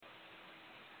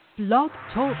Blog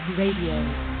Talk Radio.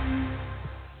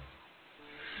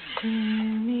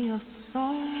 Sing me a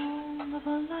song of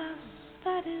a lass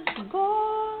that is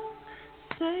gone.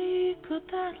 Say, could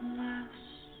that lass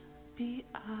be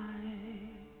I?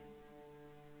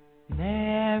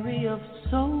 Mary of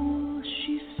soul,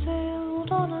 she sailed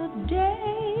on a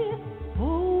day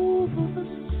over the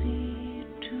sea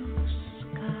to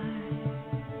sky.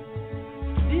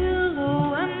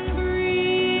 Billow and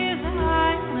breeze,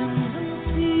 islands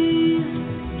and seas,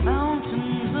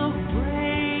 mountains of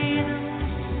rain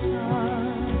and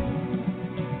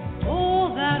sun.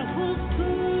 All that was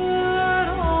good,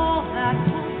 all that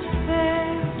was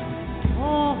fair,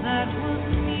 all that was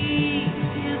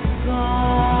neat is gone.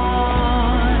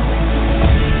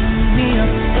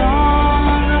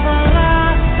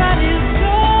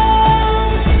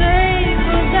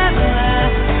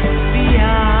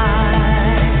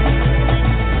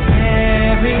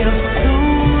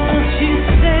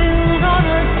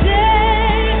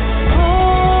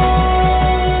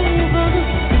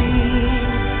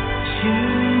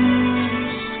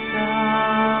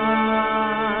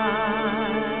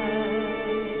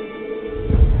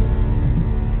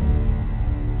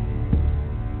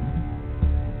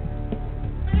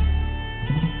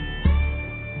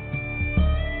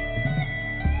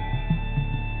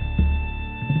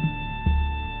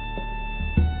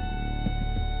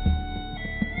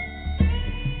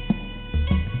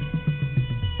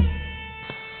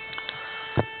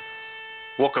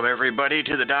 Welcome, everybody,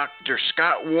 to the Dr.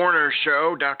 Scott Werner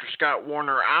Show, Dr. Scott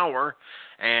Werner Hour,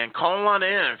 and call on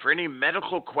in for any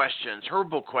medical questions,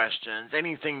 herbal questions,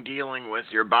 anything dealing with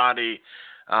your body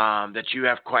that you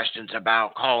have questions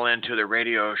about. Call into the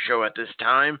radio show at this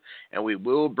time, and we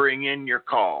will bring in your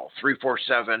call,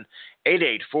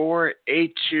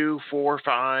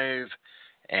 347-884-8245,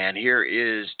 and here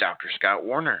is Dr. Scott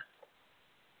Werner.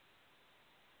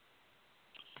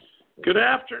 Good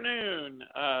afternoon.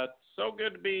 So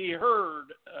good to be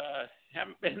heard.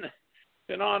 Haven't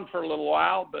been on for a little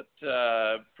while, but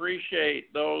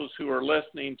appreciate those who are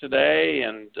listening today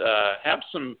and have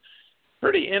some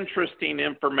pretty interesting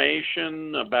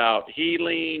information about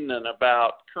healing and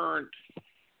about current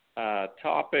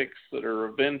topics that are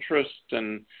of interest.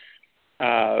 And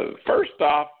first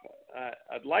off,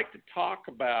 I'd like to talk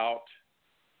about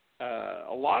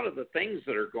a lot of the things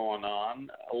that are going on.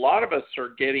 A lot of us are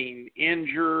getting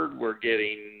injured. We're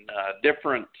getting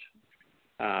different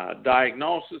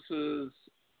diagnoses,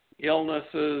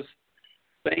 illnesses.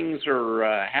 Things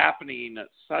are happening at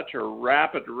such a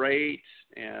rapid rate,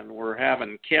 and we're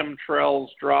having chemtrails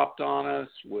dropped on us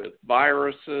with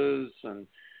viruses, and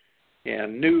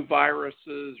new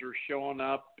viruses are showing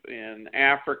up in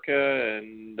Africa,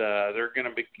 and they're going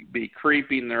to be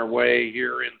creeping their way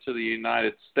here into the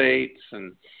United States.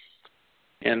 And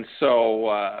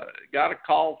so got a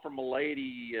call from a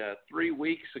lady 3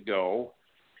 weeks ago,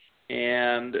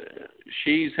 and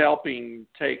she's helping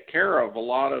take care of a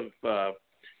lot of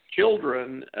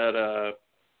children at a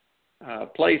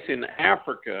place in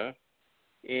Africa.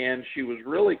 And she was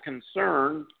really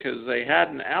concerned because they had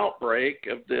an outbreak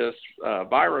of this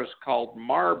virus called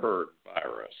Marburg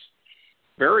virus,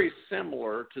 very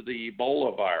similar to the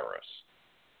Ebola virus,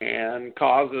 and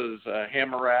causes a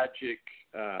hemorrhagic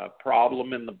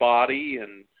problem in the body.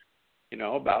 And, you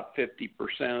know, about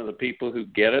 50% of the people who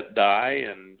get it die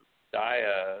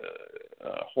a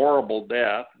horrible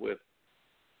death with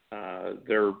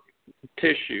their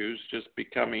tissues just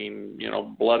becoming, you know,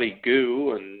 bloody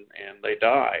goo, and they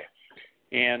die.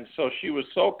 And so she was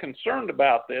so concerned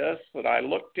about this that I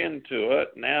looked into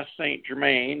it and asked St.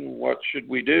 Germain, what should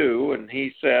we do? And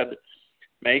he said,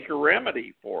 make a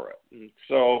remedy for it. And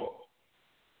so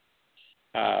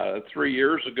 3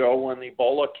 years ago when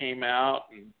Ebola came out,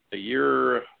 and a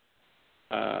year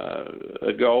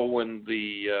ago when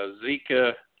the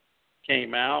Zika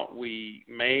came out, we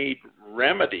made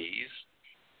remedies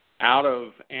out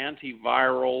of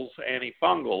antivirals,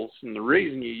 antifungals. And the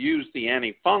reason you use the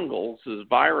antifungals is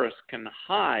virus can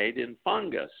hide in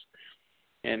fungus.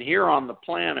 And here on the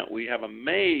planet, we have a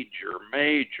major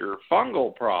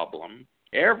fungal problem.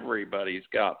 Everybody's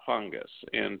got fungus,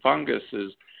 and fungus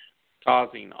is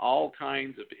causing all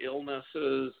kinds of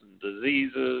illnesses and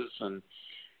diseases,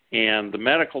 and the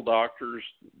medical doctors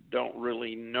don't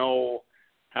really know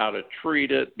how to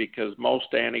treat it because most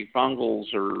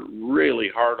antifungals are really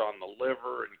hard on the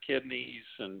liver and kidneys.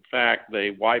 In fact, they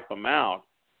wipe them out.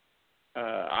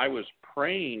 I was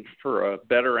praying for a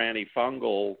better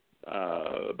antifungal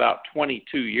about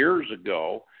 22 years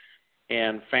ago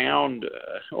and found,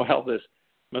 this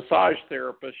massage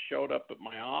therapist showed up at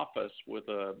my office with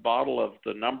a bottle of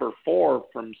the number 4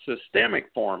 from Systemic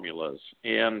Formulas.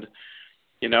 And,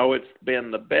 you know, it's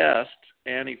been the best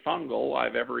antifungal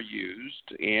I've ever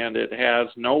used, and it has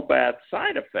no bad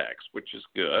side effects, which is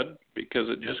good because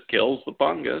it just kills the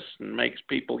fungus and makes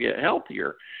people get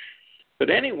healthier. But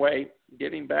anyway,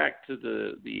 getting back to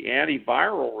the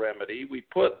antiviral remedy, we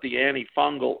put the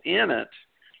antifungal in it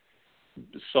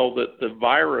so that the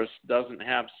virus doesn't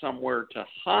have somewhere to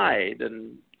hide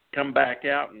and come back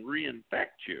out and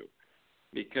reinfect you,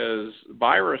 because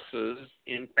viruses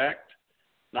infect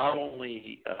not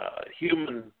only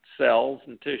human cells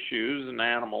and tissues and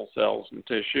animal cells and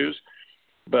tissues,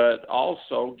 but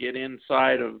also get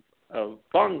inside of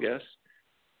fungus,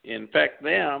 infect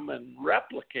them, and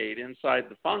replicate inside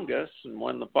the fungus. And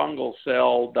when the fungal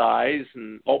cell dies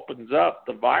and opens up,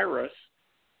 the virus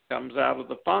comes out of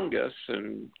the fungus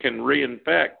and can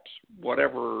reinfect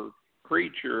whatever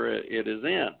creature it is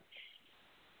in.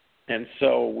 And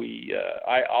so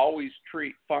I always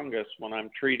treat fungus when I'm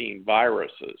treating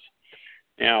viruses.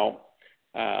 Now,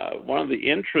 one of the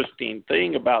interesting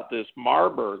thing about this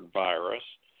Marburg virus,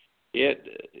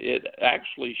 it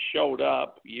actually showed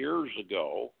up years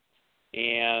ago,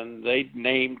 and they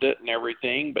named it and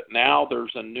everything, but now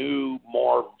there's a new,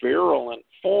 more virulent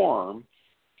form,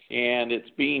 and it's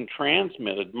being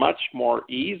transmitted much more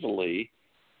easily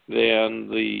than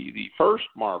the first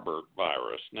Marburg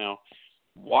virus. Now,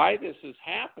 why this is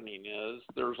happening is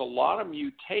there's a lot of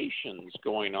mutations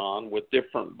going on with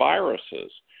different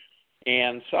viruses,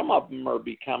 and some of them are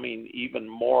becoming even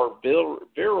more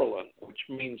virulent, which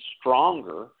means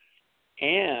stronger,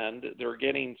 and they're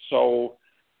getting so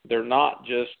they're not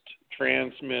just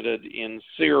transmitted in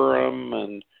serum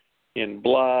and in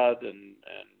blood and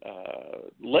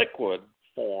liquid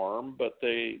form, but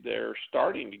they're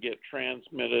starting to get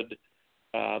transmitted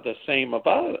the same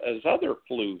as other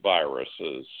flu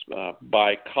viruses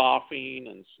by coughing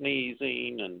and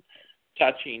sneezing and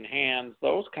touching hands,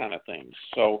 those kind of things.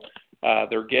 So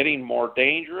they're getting more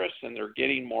dangerous, and they're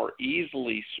getting more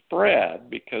easily spread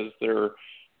because they're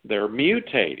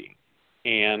mutating.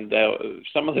 And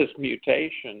some of this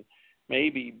mutation may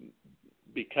be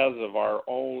because of our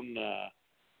own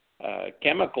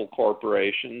chemical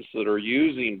corporations that are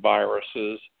using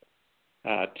viruses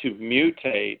to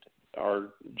mutate our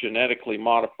genetically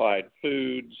modified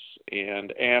foods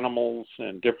and animals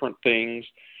and different things.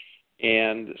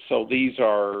 And so these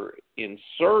are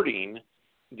inserting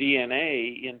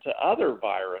DNA into other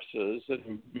viruses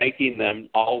and making them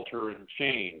alter and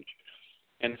change.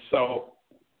 And so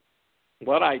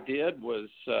what I did was,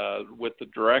 with the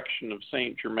direction of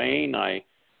St. Germain, I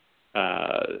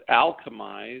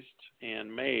alchemized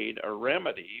and made a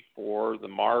remedy for the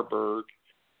Marburg,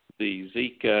 the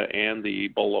Zika, and the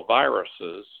Ebola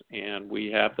viruses, and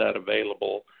we have that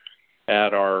available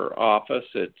at our office.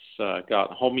 It's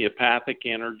got homeopathic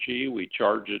energy. We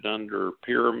charge it under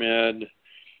pyramid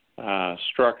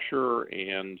structure,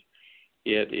 and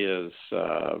it is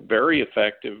very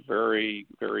effective, very,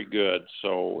 very good.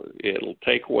 So it'll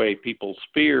take away people's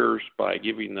fears by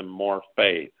giving them more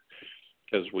faith,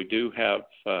 because we do have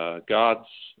God's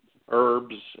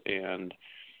herbs and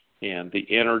the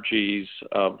energies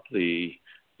of the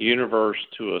universe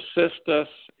to assist us,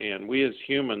 and we as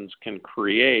humans can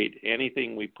create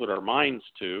anything we put our minds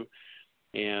to,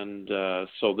 and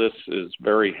so this is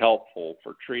very helpful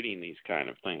for treating these kind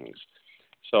of things.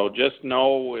 So just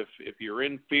know if you're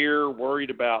in fear,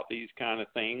 worried about these kind of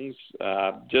things,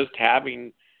 just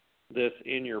having this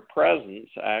in your presence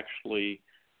actually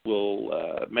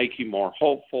will make you more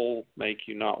hopeful, make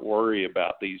you not worry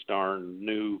about these darn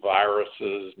new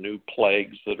viruses, new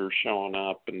plagues that are showing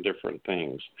up and different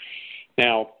things.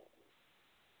 Now,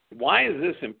 why is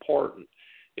this important?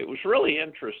 It was really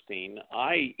interesting.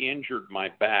 I injured my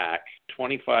back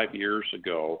 25 years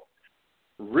ago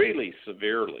really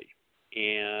severely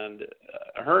and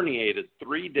herniated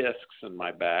 3 discs in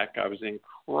my back. I was in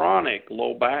chronic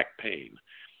low back pain.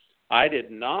 I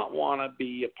did not want to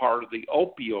be a part of the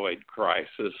opioid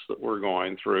crisis that we're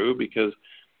going through, because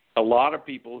a lot of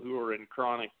people who are in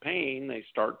chronic pain, they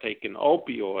start taking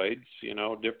opioids,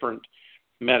 different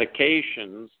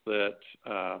medications that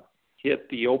hit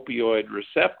the opioid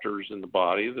receptors in the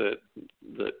body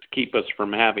that keep us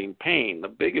from having pain. The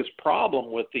biggest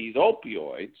problem with these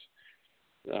opioids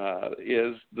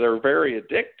is they're very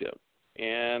addictive,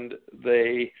 and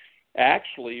they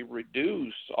actually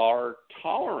reduce our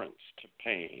tolerance to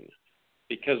pain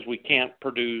because we can't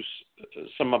produce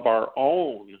some of our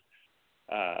own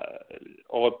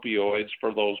opioids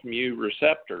for those mu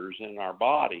receptors in our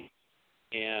body,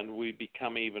 and we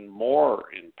become even more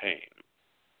in pain.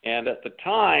 And at the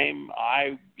time,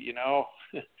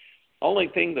 only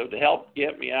thing that helped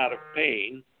get me out of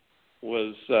pain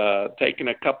was taking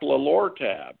a couple of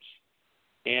Lortabs.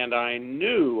 And I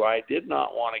knew I did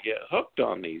not want to get hooked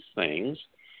on these things.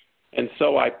 And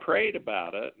so I prayed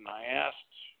about it, and I asked,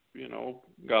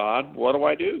 God, what do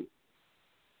I do?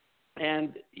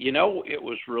 And, it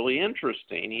was really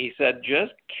interesting. He said,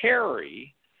 just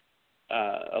carry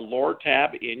a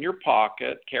Lortab in your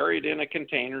pocket, carry it in a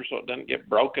container so it doesn't get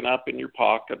broken up in your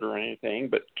pocket or anything,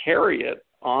 but carry it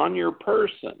on your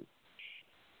person,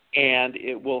 and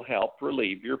it will help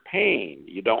relieve your pain.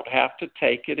 You don't have to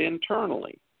take it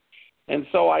internally. And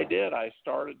so I did. I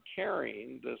started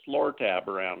carrying this Lortab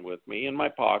around with me in my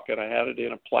pocket. I had it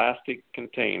in a plastic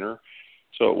container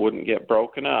so it wouldn't get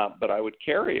broken up, but I would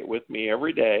carry it with me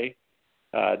every day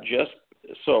just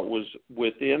so it was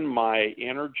within my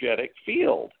energetic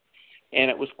field. And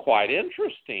it was quite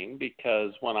interesting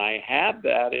because when I had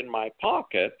that in my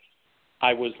pocket,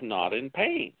 I was not in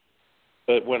pain.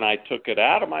 But when I took it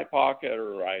out of my pocket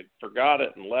or I forgot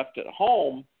it and left it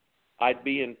home, I'd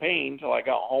be in pain till I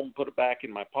got home, put it back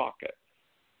in my pocket.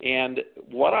 And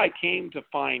what I came to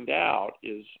find out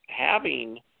is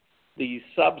having these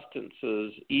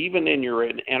substances, even in your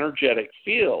energetic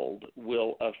field,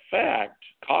 will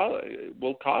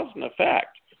cause an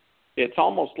effect. It's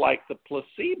almost like the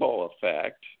placebo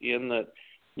effect in that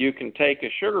you can take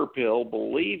a sugar pill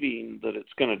believing that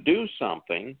it's going to do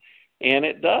something, and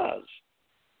it does.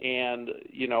 And,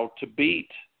 to beat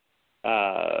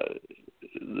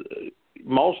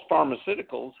most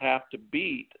pharmaceuticals have to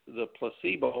beat the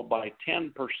placebo by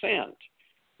 10%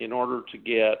 in order to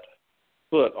get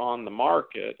put on the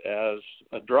market as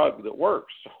a drug that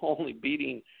works. Only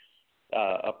beating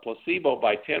a placebo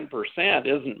by 10%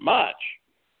 isn't much.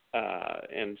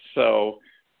 And so,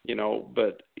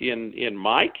 but in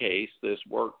my case, this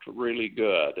worked really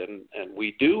good. And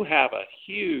we do have a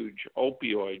huge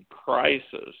opioid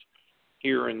crisis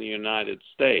here in the United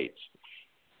States.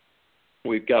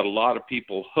 We've got a lot of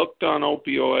people hooked on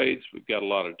opioids. We've got a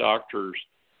lot of doctors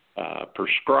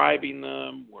prescribing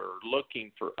them. We're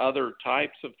looking for other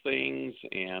types of things,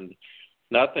 and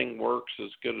nothing works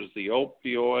as good as the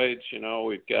opioids.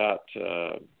 We've got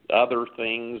other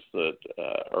things that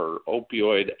are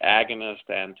opioid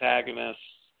antagonists,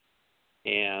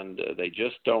 and they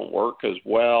just don't work as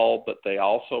well, but they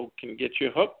also can get you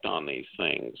hooked on these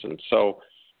things. And so,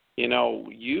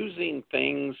 using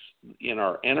things in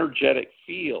our energetic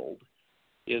field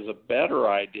is a better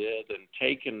idea than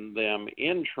taking them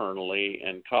internally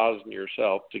and causing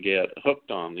yourself to get hooked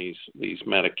on these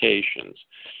medications.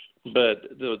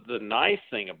 But the nice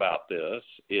thing about this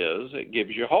is it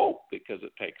gives you hope because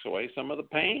it takes away some of the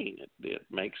pain. It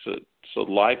makes it so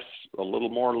life's a little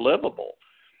more livable,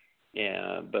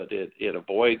 but it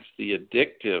avoids the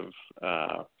addictive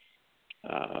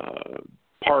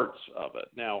parts of it.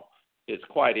 Now, it's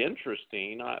quite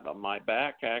interesting. My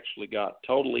back actually got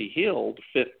totally healed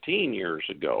 15 years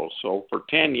ago. So for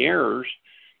 10 years,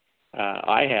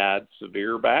 I had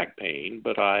severe back pain,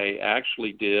 but I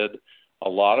actually did a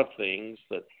lot of things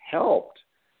that helped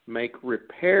make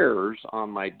repairs on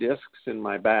my discs in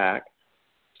my back,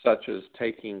 such as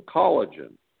taking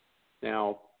collagen.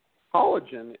 Now,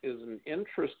 collagen is an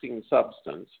interesting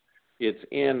substance. It's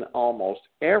in almost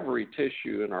every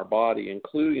tissue in our body,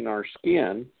 including our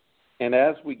skin. And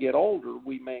as we get older,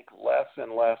 we make less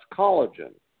and less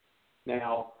collagen.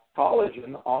 Now,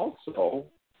 collagen also,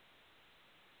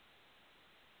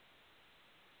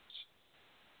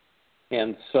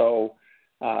 and so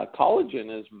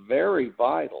collagen is very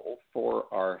vital for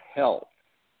our health.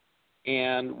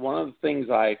 And one of the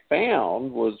things I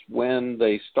found was when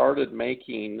they started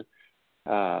making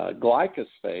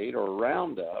glyphosate or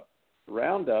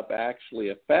Roundup actually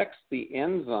affects the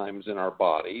enzymes in our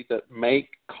body that make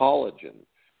collagen.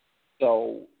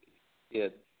 So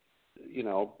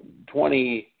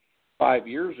 25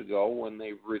 years ago when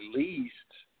they released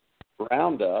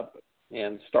Roundup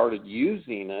and started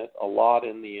using it a lot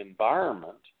in the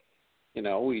environment,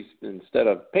 we, instead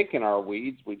of picking our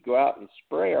weeds, we'd go out and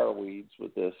spray our weeds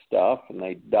with this stuff, and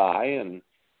they'd die and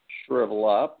shrivel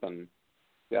up. And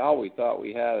we thought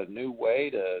we had a new way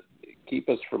to keep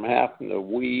us from having to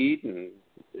weed and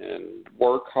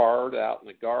work hard out in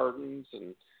the gardens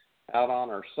and out on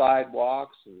our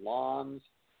sidewalks and lawns.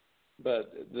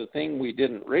 But the thing we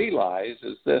didn't realize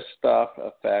is this stuff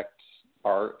affects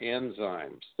our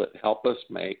enzymes that help us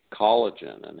make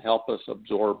collagen and help us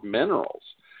absorb minerals.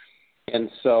 And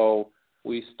so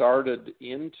we started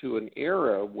into an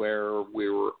era where we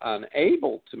were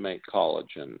unable to make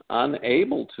collagen,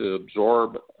 unable to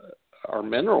absorb our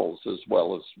minerals as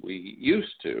well as we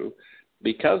used to.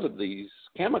 because of these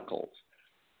chemicals.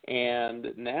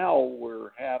 And now we're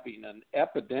having an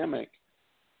epidemic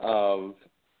of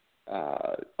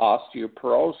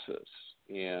osteoporosis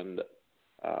and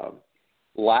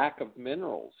lack of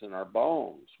minerals in our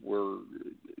bones. We're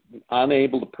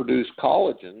unable to produce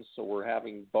collagen, so we're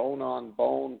having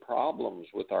bone-on-bone problems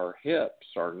with our hips,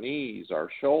 our knees, our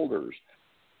shoulders,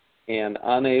 and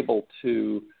unable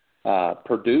to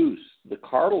produce the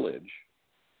cartilage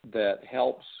that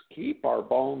helps keep our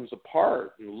bones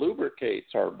apart and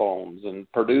lubricates our bones and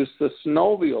produce the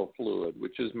synovial fluid,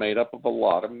 which is made up of a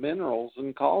lot of minerals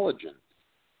and collagen.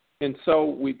 And so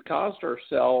we've caused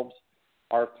ourselves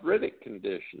arthritic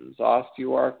conditions,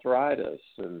 osteoarthritis,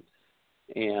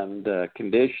 and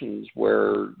conditions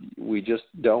where we just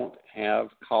don't have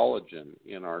collagen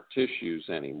in our tissues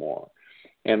anymore.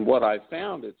 And what I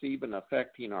found, it's even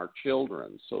affecting our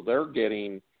children. So they're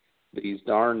getting these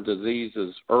darn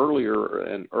diseases earlier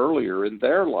and earlier in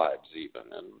their lives even.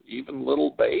 And even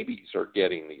little babies are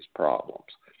getting these problems.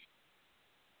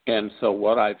 And so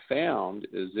what I found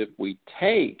is if we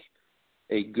take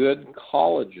a good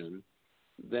collagen,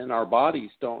 then our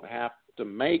bodies don't have to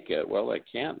make it. Well, they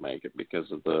can't make it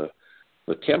because of the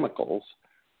chemicals.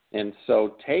 And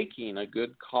so taking a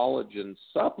good collagen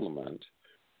supplement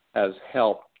has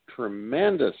helped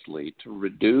tremendously to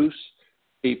reduce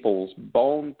people's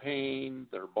bone pain,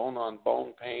 their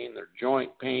bone-on-bone pain, their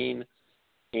joint pain.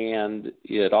 And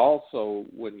it also,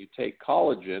 when you take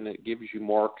collagen, it gives you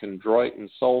more chondroitin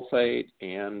sulfate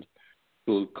and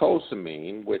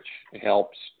glucosamine, which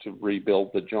helps to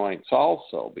rebuild the joints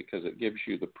also because it gives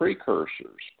you the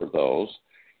precursors for those.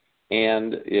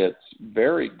 And it's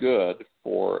very good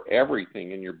for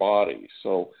everything in your body.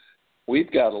 So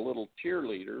we've got a little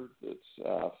cheerleader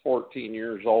that's 14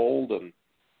 years old,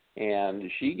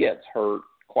 and she gets hurt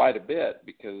quite a bit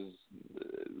because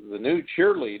the new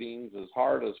cheerleading's as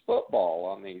hard as football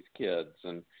on these kids,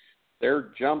 and they're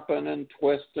jumping and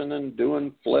twisting and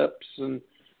doing flips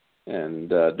and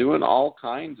doing all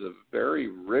kinds of very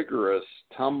rigorous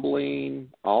tumbling,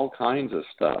 all kinds of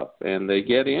stuff, and they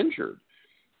get injured.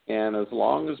 And as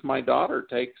long as my daughter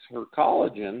takes her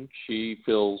collagen, she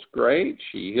feels great.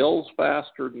 She heals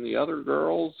faster than the other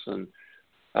girls, and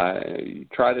I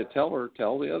try to tell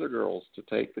the other girls to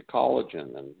take the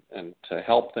collagen and to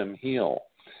help them heal.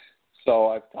 So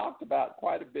I've talked about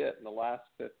quite a bit in the last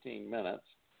 15 minutes.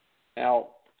 Now,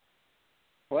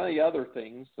 one of the other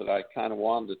things that I kind of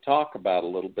wanted to talk about a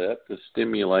little bit to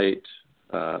stimulate,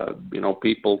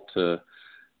 people to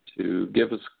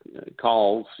give us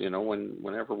calls.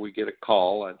 Whenever we get a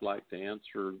call, I'd like to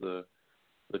answer the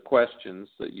questions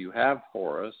that you have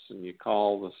for us, and you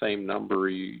call the same number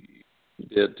you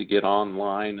did to get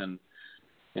online,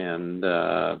 and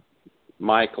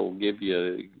Mike will give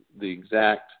you the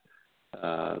exact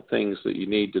things that you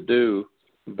need to do.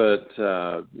 But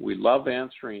we love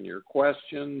answering your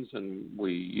questions, and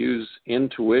we use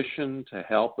intuition to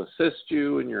help assist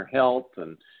you in your health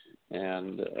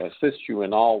and assist you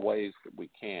in all ways that we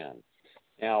can.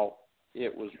 Now,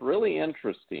 it was really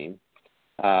interesting.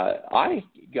 I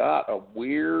got a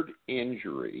weird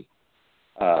injury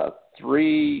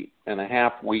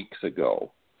 3.5 weeks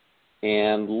ago,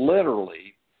 and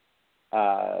literally,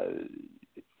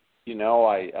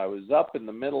 I was up in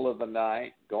the middle of the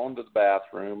night going to the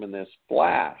bathroom, and this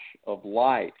flash of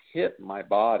light hit my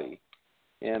body,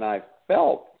 and I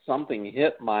felt something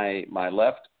hit my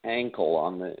left ankle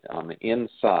on the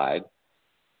inside,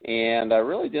 and I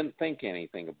really didn't think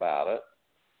anything about it.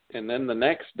 And then the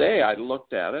next day I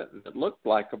looked at it, and it looked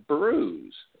like a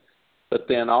bruise. But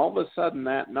then all of a sudden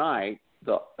that night,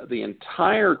 the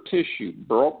entire tissue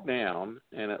broke down,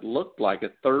 and it looked like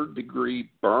a 3rd-degree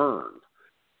burn,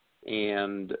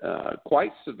 and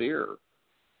quite severe.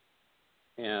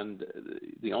 And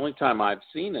the only time I've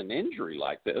seen an injury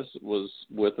like this was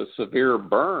with a severe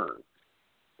burn,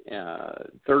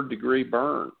 3rd-degree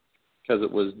burn, because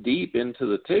it was deep into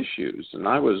the tissues. And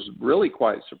I was really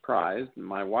quite surprised, and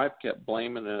my wife kept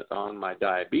blaming it on my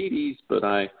diabetes, but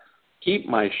I keep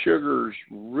my sugars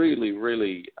really,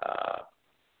 really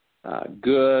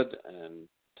good and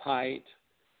tight.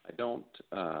 I don't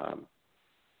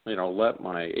let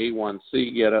my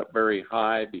A1C get up very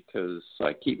high because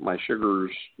I keep my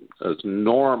sugars as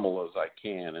normal as I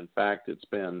can. In fact, it's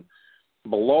been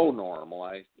below normal.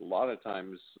 A lot of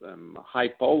times I'm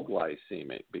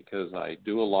hypoglycemic because I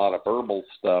do a lot of herbal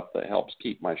stuff that helps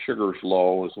keep my sugars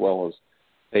low as well as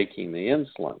taking the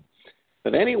insulin.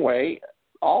 But anyway,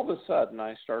 all of a sudden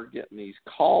I started getting these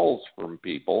calls from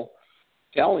people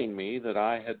telling me that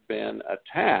I had been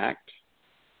attacked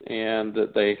and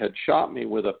that they had shot me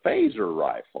with a phaser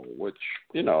rifle, which,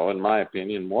 in my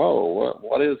opinion, whoa,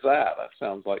 what is that? That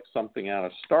sounds like something out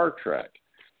of Star Trek.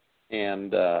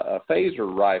 And a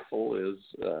phaser rifle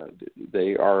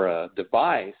they are a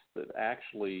device that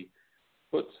actually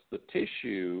puts the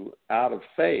tissue out of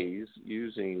phase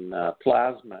using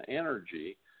plasma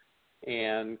energy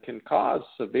and can cause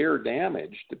severe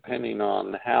damage depending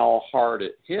on how hard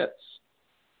it hits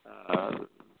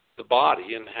the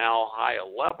body and how high a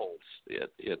levels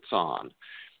it's on.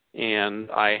 And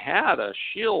I had a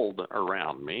shield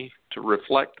around me to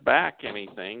reflect back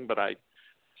anything, but I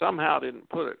somehow didn't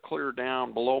put it clear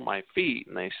down below my feet,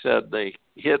 and they said they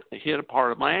hit a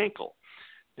part of my ankle.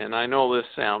 And I know this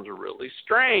sounds really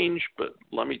strange, but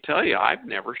let me tell you, I've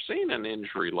never seen an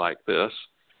injury like this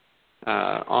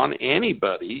on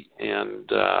anybody, and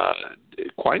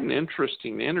quite an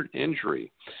interesting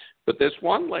injury. But this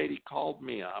one lady called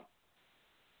me up,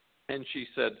 and she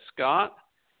said, Scott,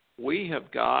 we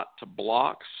have got to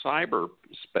block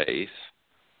cyberspace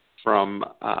from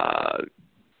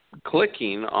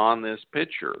clicking on this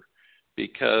picture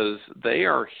because they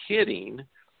are hitting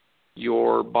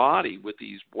your body with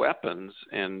these weapons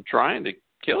and trying to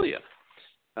kill you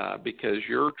because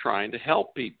you're trying to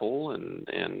help people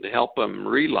and help them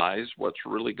realize what's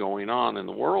really going on in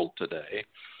the world today.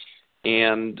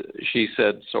 And she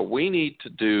said, so we need to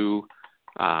do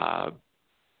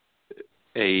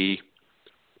a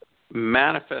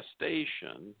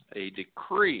manifestation, a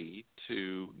decree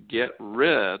to get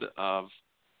rid of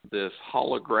this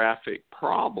holographic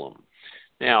problem.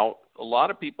 Now, a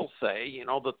lot of people say,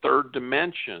 the third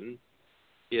dimension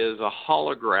is a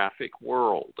holographic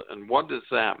world. And what does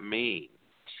that mean?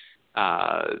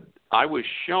 I was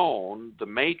shown the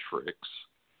Matrix,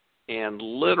 and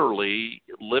literally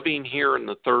living here in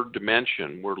the third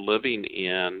dimension, we're living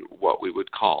in what we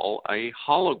would call a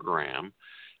hologram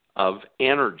of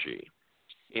energy.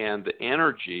 And the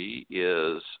energy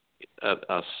is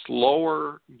a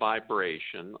slower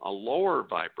vibration, a lower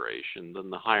vibration than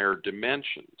the higher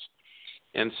dimensions.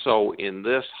 And so in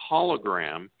this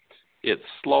hologram, it's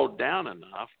slowed down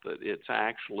enough that it's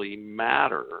actually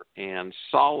matter and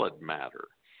solid matter.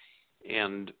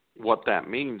 And what that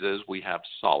means is we have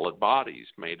solid bodies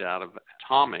made out of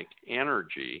atomic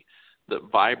energy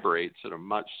that vibrates at a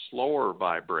much slower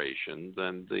vibration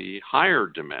than the higher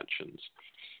dimensions.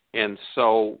 And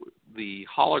so the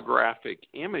holographic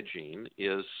imaging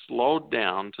is slowed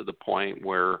down to the point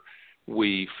where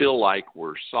we feel like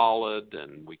we're solid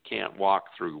and we can't walk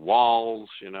through walls.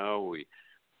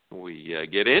 We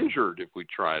get injured if we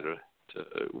try to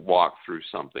walk through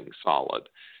something solid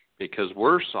because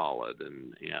we're solid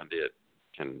and it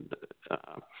can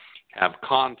have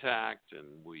contact, and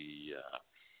we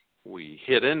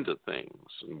hit into things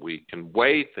and we can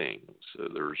weigh things. So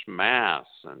there's mass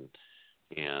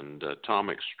and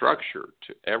atomic structure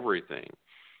to everything.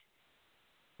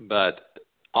 But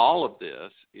all of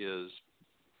this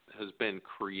has been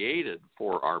created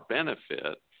for our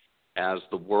benefit as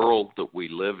the world that we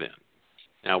live in.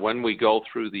 Now, when we go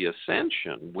through the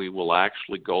ascension, we will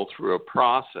actually go through a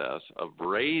process of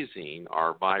raising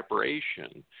our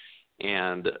vibration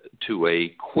and to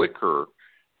a quicker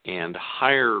and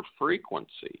higher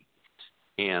frequency.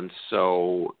 And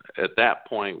so at that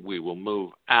point, we will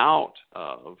move out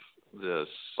of this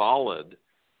solid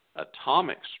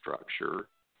atomic structure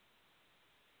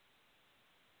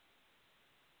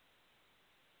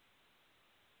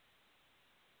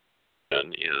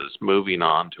and is moving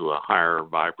on to a higher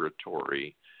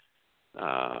vibratory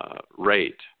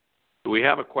rate. Do we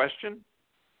have a question?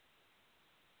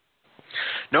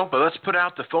 No, but let's put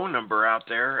out the phone number out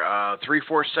there,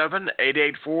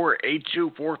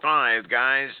 347-884-8245,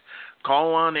 guys.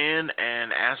 Call on in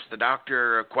and ask the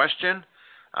doctor a question.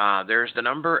 There's the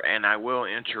number, and I will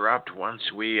interrupt once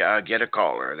we get a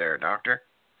caller there, doctor.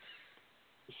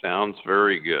 Sounds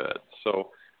very good.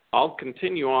 So I'll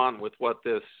continue on with what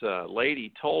this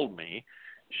lady told me.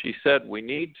 She said we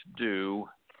need to do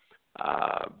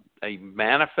a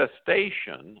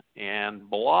manifestation and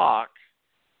block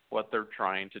what they're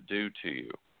trying to do to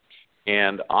you.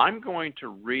 And I'm going to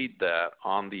read that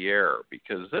on the air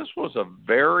because this was a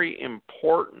very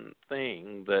important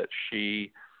thing that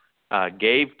she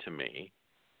gave to me.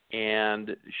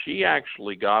 And she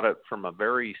actually got it from a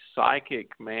very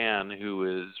psychic man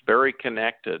who is very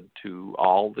connected to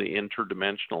all the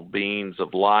interdimensional beings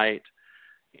of light.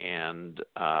 And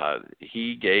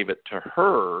he gave it to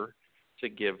her to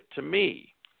give to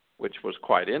me, which was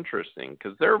quite interesting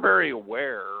because they're very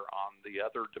aware on the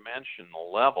other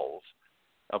dimensional levels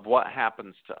of what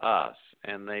happens to us,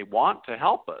 and they want to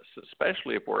help us,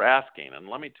 especially if we're asking. And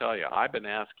let me tell you, I've been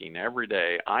asking every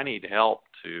day. I need help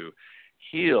to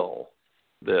heal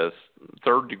this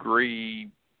third-degree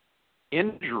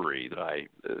injury that I,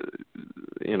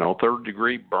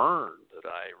 third-degree burn that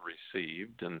I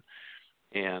received,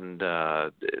 and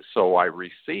so I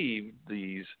received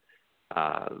these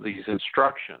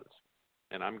instructions,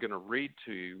 and I'm going to read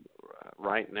to you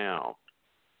right now.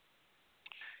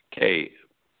 Okay,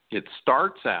 it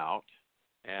starts out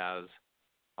as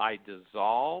I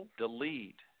dissolve,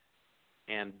 delete,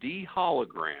 and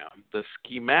dehologram the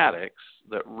schematics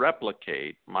that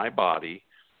replicate my body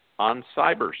on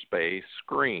cyberspace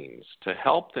screens to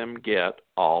help them get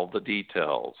all the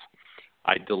details.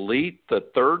 I delete the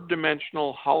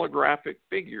third-dimensional holographic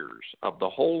figures of the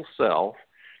whole self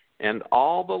and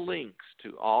all the links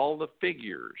to all the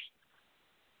figures,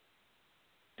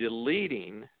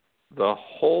 deleting the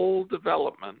whole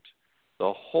development,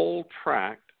 the whole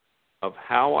tract of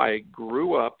how I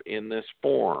grew up in this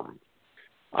form.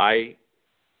 I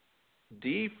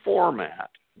deformat,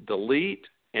 delete,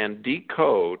 and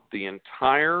decode the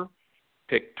entire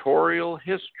pictorial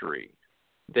history.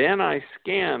 Then I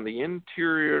scan the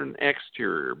interior and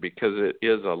exterior because it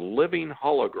is a living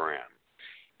hologram.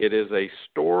 It is a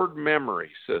stored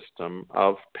memory system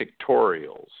of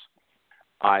pictorials.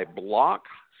 I block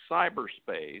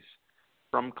cyberspace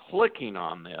from clicking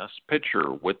on this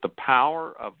picture with the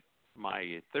power of my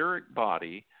etheric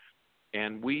body,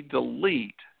 and we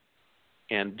delete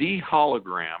and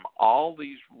dehologram all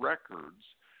these records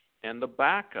and the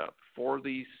backup for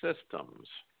these systems.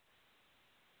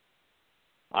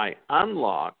 I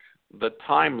unlock the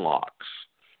time locks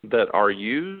that are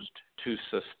used to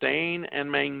sustain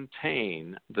and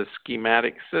maintain the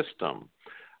schematic system.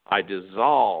 I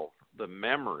dissolve the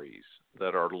memories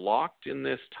that are locked in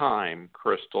this time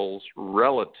crystals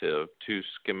relative to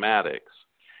schematics,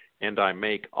 and I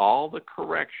make all the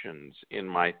corrections in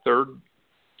my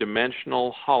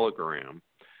third-dimensional hologram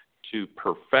to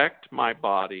perfect my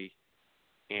body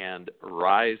and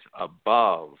rise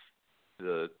above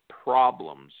the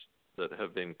problems that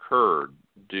have incurred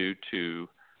due to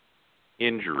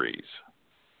injuries.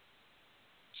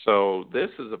 So this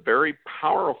is a very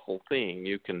powerful thing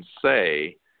you can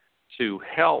say to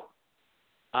help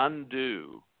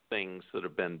undo things that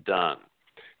have been done.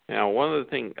 Now, one of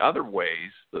the other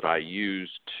ways that I use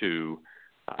to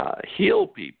heal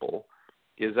people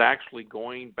is actually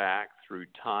going back through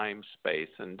time, space,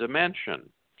 and dimension.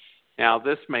 Now,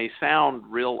 this may sound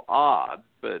real odd,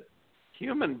 but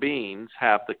human beings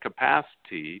have the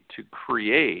capacity to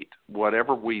create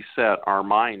whatever we set our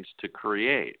minds to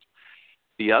create.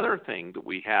 The other thing that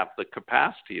we have the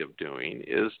capacity of doing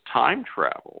is time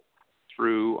travel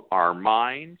through our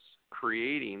minds,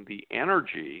 creating the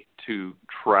energy to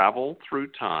travel through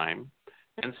time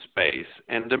and space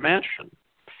and dimension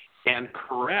and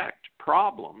correct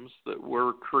problems that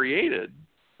were created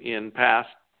in past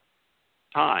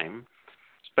time,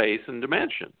 space, and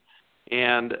dimension.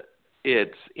 And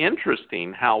it's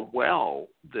interesting how well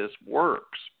this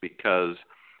works, because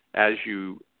as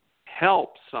you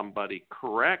help somebody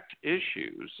correct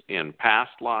issues in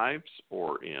past lives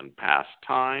or in past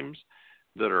times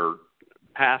that are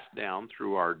passed down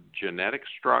through our genetic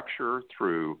structure,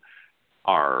 through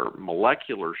our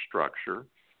molecular structure,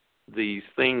 these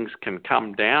things can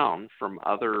come down from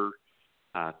other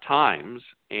times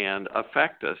and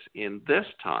affect us in this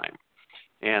time.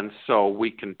 And so we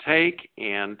can take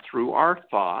and, through our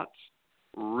thoughts,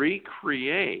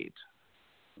 recreate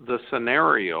the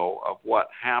scenario of what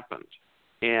happened.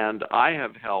 And I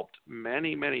have helped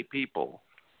many, many people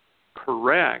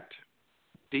correct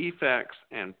defects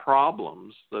and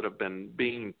problems that have been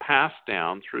being passed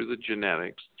down through the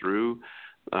genetics, through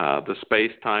the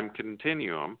space-time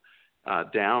continuum,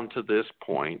 down to this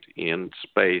point in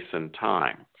space and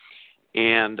time.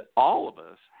 And all of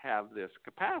us have this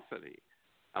capacity.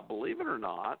 Believe it or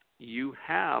not, you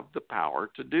have the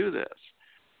power to do this.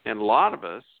 And a lot of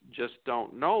us just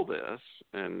don't know this,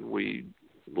 and we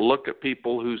look at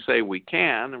people who say we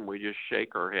can, and we just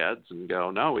shake our heads and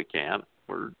go, no, we can't.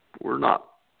 We're not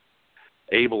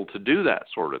able to do that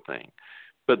sort of thing.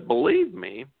 But believe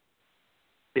me,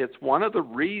 it's one of the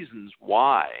reasons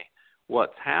why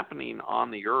what's happening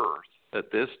on the earth at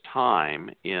this time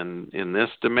in this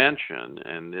dimension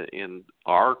and in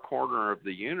our corner of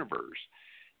the universe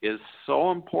is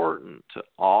so important to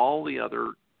all the other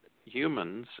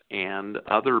humans and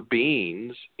other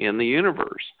beings in the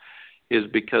universe, is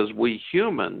because we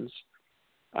humans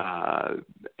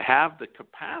have the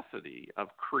capacity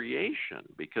of creation,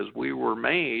 because we were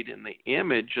made in the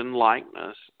image and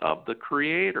likeness of the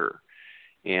Creator.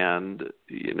 And,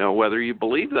 whether you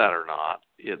believe that or not,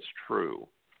 it's true.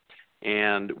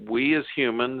 And we as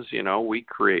humans, we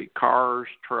create cars,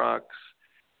 trucks.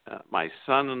 My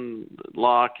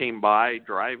son-in-law came by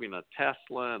driving a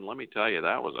Tesla, and let me tell you,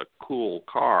 that was a cool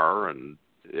car, and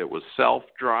it was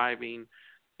self-driving.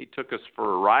 He took us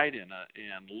for a ride in it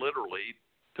and literally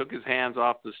took his hands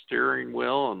off the steering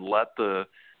wheel and let the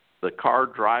car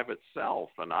drive itself.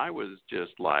 And I was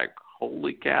just like,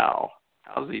 holy cow,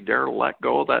 how does he dare to let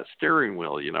go of that steering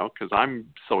wheel, because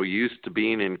I'm so used to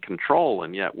being in control,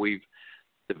 and yet we've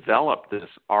developed this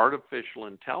artificial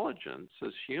intelligence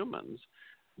as humans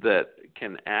that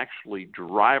can actually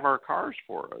drive our cars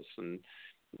for us. And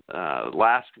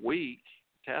last week,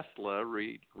 Tesla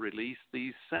released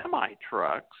these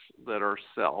semi-trucks that are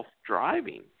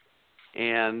self-driving.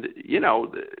 And,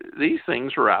 these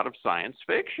things are out of science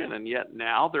fiction, and yet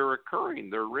now they're occurring.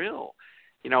 They're real.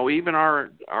 Even our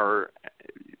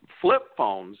flip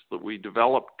phones that we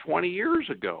developed 20 years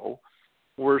ago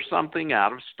were something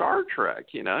out of Star Trek.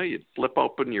 You'd flip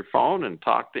open your phone and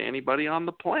talk to anybody on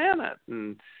the planet,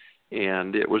 and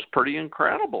it was pretty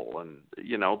incredible. And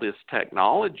this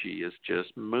technology is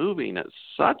just moving at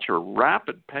such a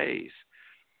rapid pace,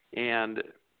 and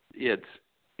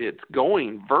it's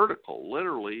going vertical.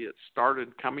 Literally, it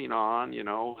started coming on, in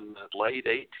the late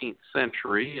 18th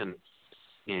century, and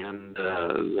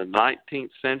the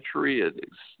 19th century, it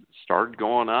started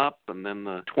going up, and then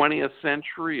the 20th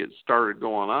century, it started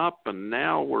going up, and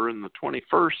now we're in the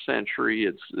 21st century.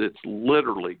 It's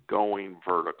literally going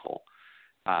vertical.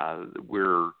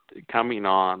 We're coming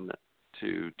on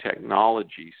to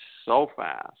technology so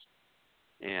fast,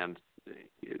 and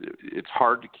it's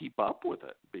hard to keep up with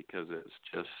it because it's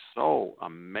just so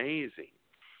amazing.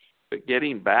 But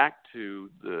getting back to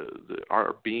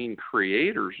our being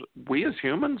creators, we as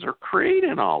humans are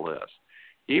creating all this.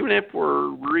 Even if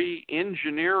we're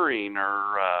re-engineering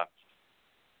or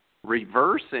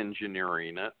reverse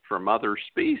engineering it from other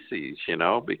species,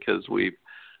 because we've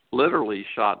literally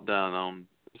shot down on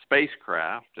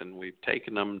spacecraft and we've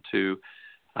taken them to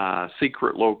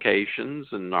secret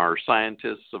locations, and our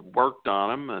scientists have worked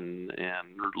on them and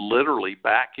literally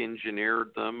back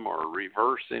engineered them or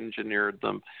reverse engineered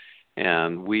them.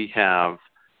 And we have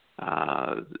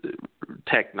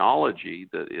technology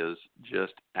that is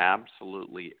just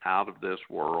absolutely out of this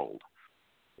world.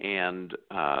 And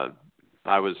I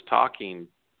was talking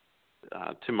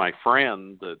to my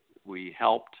friend that we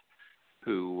helped,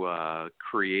 who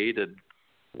created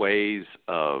ways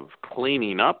of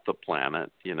cleaning up the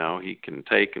planet. He can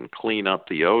take and clean up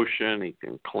the ocean. He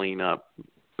can clean up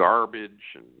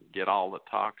garbage and get all the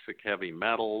toxic heavy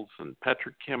metals and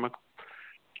petrochemicals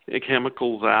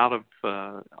out of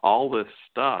all this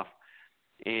stuff.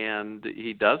 And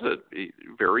he does it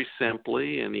very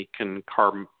simply, and he can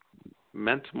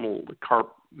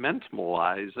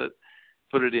compartmentalize it,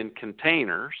 put it in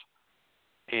containers,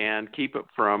 and keep it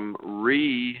from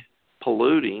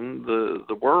polluting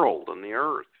the world and the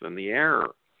earth and the air.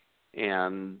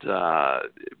 And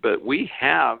but we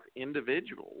have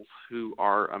individuals who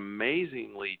are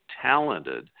amazingly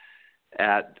talented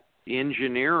at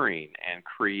engineering and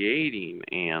creating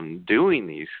and doing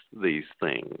these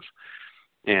things.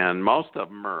 And most of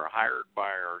them are hired by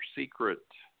our secret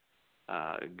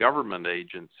government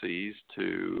agencies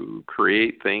to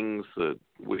create things that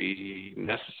we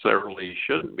necessarily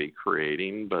shouldn't be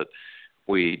creating, but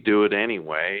we do it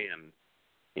anyway,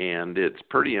 and it's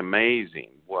pretty amazing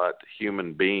what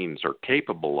human beings are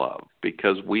capable of,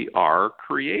 because we are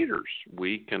creators.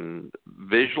 We can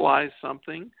visualize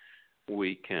something,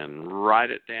 we can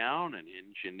write it down and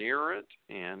engineer it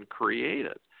and create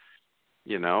it,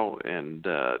 and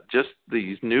just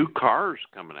these new cars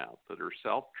coming out that are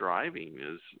self-driving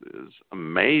is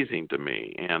amazing to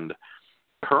me. And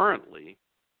currently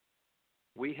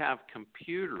we have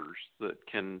computers that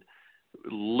can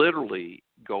literally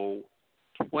go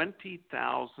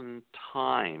 20,000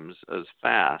 times as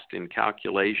fast in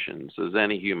calculations as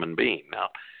any human being. Now,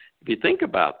 if you think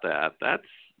about that,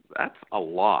 that's a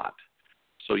lot.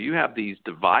 So you have these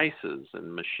devices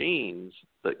and machines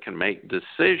that can make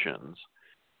decisions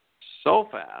so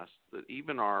fast that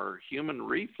even our human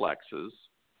reflexes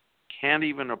can't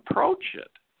even approach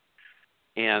it.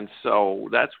 And so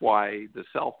that's why the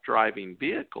self-driving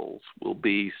vehicles will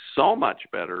be so much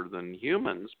better than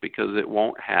humans, because it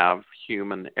won't have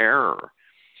human error.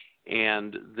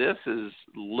 And this is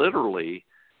literally,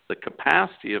 the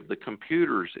capacity of the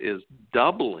computers is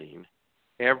doubling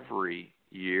every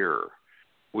year.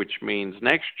 which means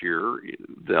next year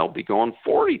they'll be going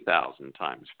 40,000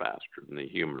 times faster than the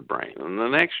human brain, and the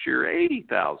next year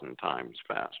 80,000 times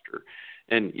faster.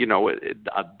 And,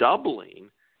 a doubling,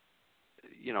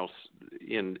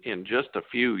 in just a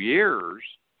few years,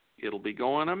 it'll be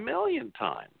going 1 million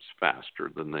times faster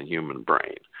than the human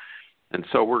brain. And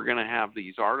so we're going to have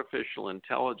these artificial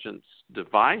intelligence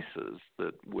devices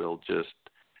that will just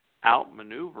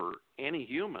outmaneuver any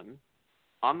human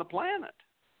on the planet.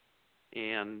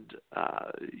 And,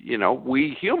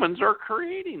 we humans are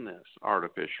creating this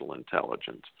artificial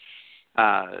intelligence.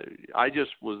 I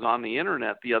just was on the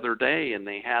internet the other day, and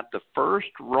they had the first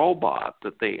robot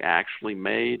that they actually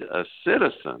made a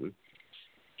citizen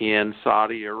in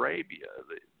Saudi Arabia.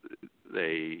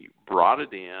 They brought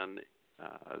it in.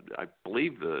 I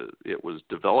believe it was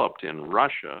developed in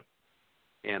Russia,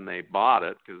 and they bought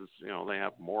it because, they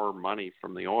have more money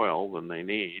from the oil than they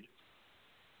need.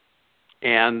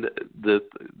 And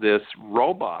this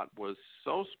robot was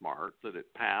so smart that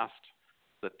it passed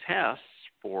the tests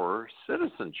for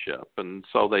citizenship. And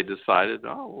so they decided,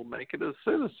 we'll make it a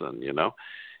citizen,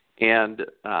 And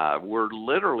we're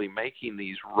literally making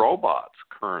these robots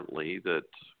currently that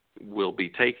will be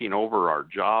taking over our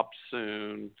jobs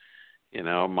soon.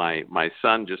 My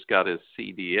son just got his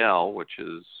CDL, which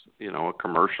is, a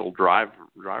commercial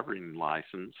driving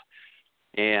license.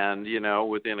 And,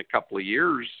 within a couple of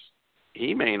years,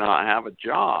 he may not have a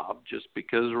job just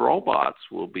because robots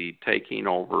will be taking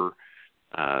over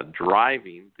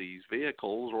driving these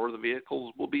vehicles, or the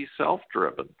vehicles will be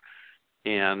self-driven.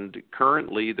 And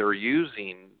currently they're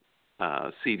using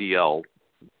CDL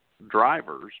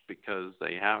drivers because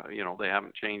they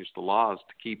haven't changed the laws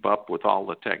to keep up with all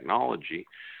the technology,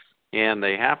 and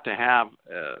they have to have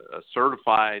a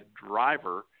certified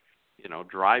driver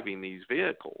driving these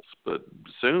vehicles. But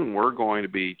soon we're going to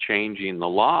be changing the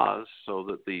laws so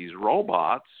that these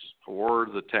robots or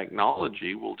the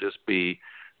technology will just be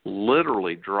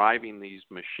literally driving these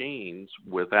machines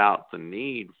without the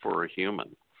need for a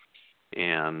human.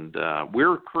 And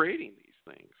we're creating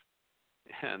these things.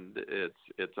 And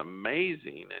it's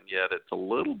amazing, and yet it's a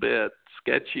little bit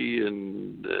sketchy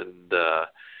and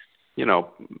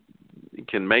it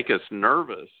can make us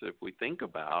nervous if we think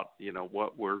about,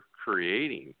 what we're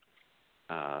creating.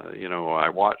 I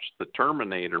watched the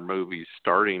Terminator movies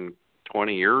starting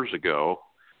 20 years ago,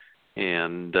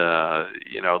 and,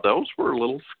 those were a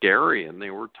little scary, and they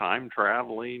were time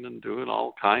traveling and doing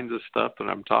all kinds of stuff that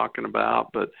I'm talking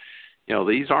about. But,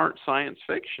 these aren't science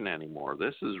fiction anymore.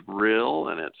 This is real,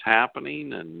 and it's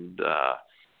happening, and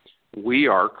we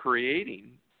are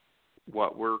creating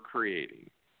what we're creating.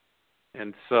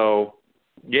 And so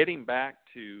getting back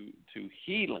to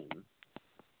healing,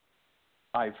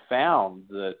 I found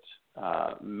that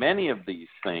many of these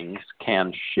things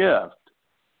can shift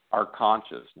our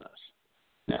consciousness.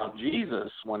 Now,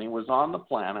 Jesus, when he was on the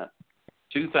planet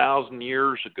 2,000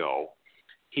 years ago,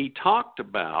 he talked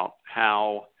about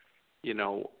how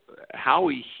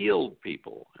he healed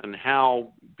people and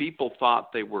how people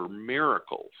thought they were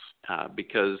miracles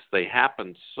because they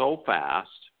happened so fast.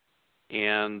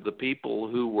 And the people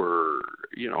who were,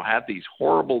 had these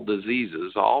horrible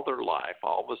diseases all their life,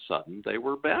 all of a sudden they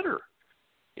were better.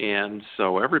 And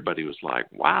so everybody was like,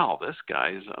 wow, this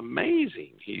guy is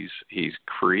amazing. He's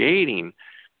creating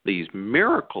these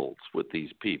miracles with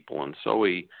these people. And so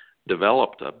he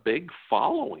developed a big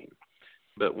following.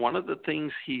 But one of the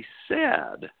things he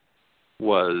said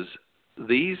was,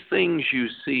 these things you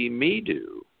see me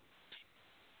do,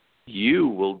 you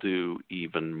will do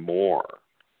even more.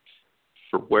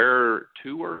 For where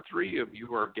 2 or 3 of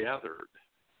you are gathered,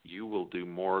 you will do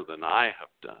more than I have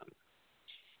done.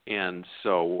 And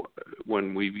so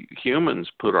when we humans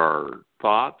put our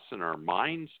thoughts and our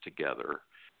minds together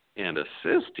and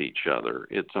assist each other,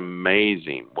 it's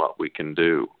amazing what we can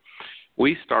do.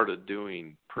 We started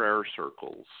doing prayer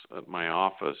circles at my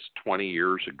office 20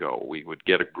 years ago. We would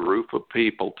get a group of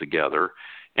people together,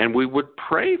 and we would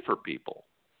pray for people,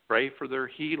 pray for their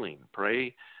healing,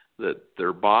 pray that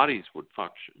their bodies would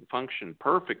function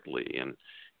perfectly.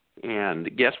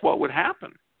 And guess what would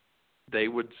happen?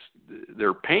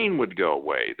 Their pain would go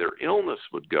away, their illness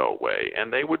would go away,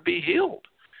 and they would be healed.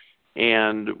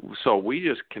 And so we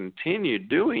just continued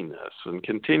doing this,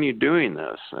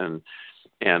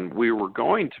 and we were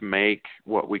going to make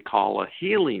what we call a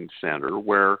healing center,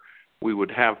 where we would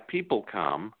have people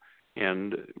come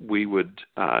and we would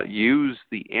use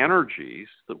the energies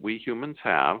that we humans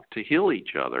have to heal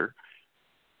each other,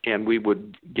 and we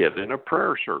would get in a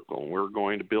prayer circle. We're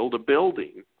going to build a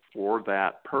building for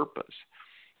that purpose.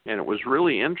 And it was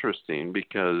really interesting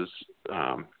because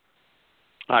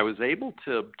I was able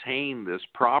to obtain this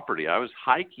property. I was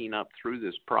hiking up through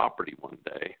this property one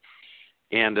day,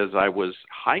 and as I was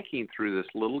hiking through this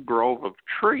little grove of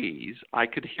trees, I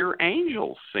could hear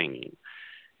angels singing.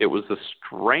 It was the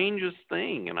strangest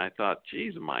thing, and I thought,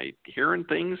 geez, am I hearing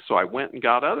things? So I went and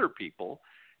got other people,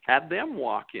 had them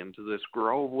walk into this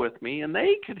grove with me, and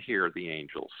they could hear the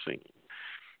angels singing.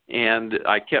 And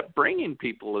I kept bringing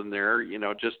people in there,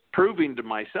 just proving to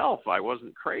myself I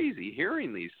wasn't crazy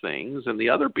hearing these things, and the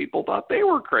other people thought they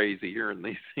were crazy hearing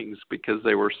these things because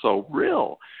they were so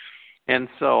real. And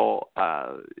so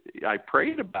I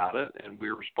prayed about it, and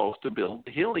we were supposed to build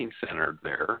a healing center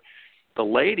there. The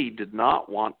lady did not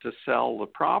want to sell the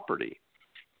property,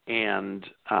 and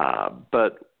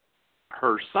but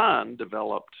her son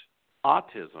developed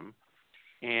autism,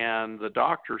 and the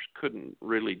doctors couldn't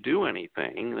really do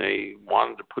anything. They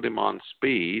wanted to put him on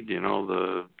speed,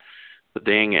 the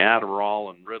dang Adderall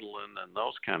and Ritalin and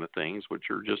those kind of things,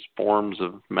 which are just forms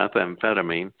of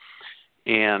methamphetamine.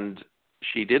 And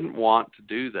she didn't want to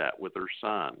do that with her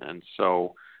son. And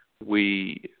so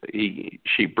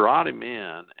she brought him in,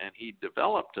 and he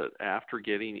developed it after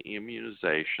getting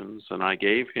immunizations, and I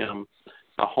gave him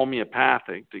a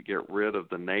homeopathic to get rid of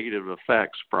the negative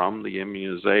effects from the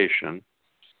immunization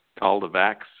called a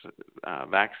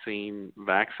vaccine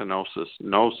vaccinosis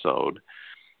nosode,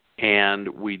 and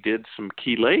we did some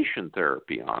chelation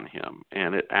therapy on him,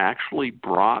 and it actually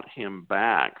brought him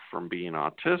back from being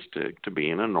autistic to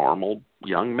being a normal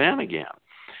young man again.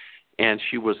 And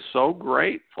she was so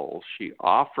grateful, she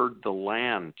offered the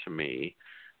land to me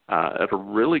at a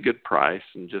really good price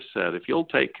and just said, if you'll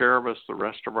take care of us the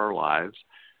rest of our lives,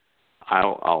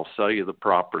 I'll sell you the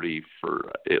property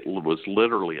for, it was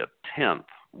literally a tenth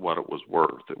what it was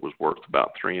worth. It was worth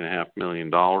about $3.5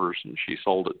 million, and she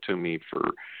sold it to me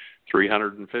for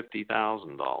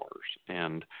 $350,000.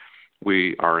 And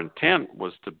our intent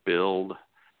was to build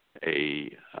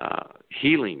a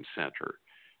healing center,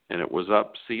 and it was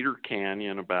up Cedar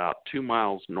Canyon, about 2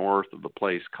 miles north of the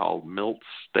place called Milt's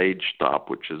Stage Stop,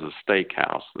 which is a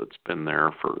steakhouse that's been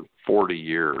there for 40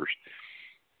 years.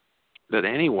 But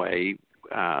anyway,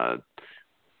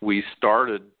 we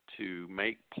started to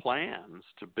make plans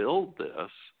to build this,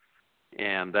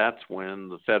 and that's when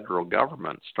the federal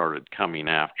government started coming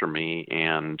after me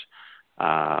and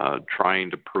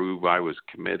trying to prove I was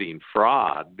committing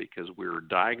fraud, because we were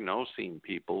diagnosing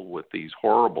people with these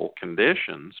horrible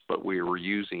conditions, but we were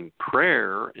using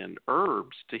prayer and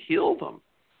herbs to heal them.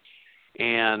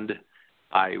 And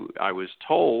I was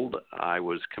told I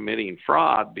was committing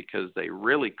fraud because they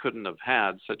really couldn't have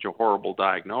had such a horrible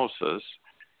diagnosis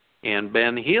and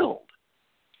been healed.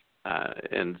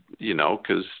 And,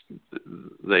 because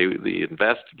the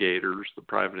investigators, the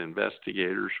private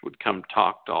investigators, would come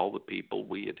talk to all the people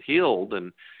we had healed,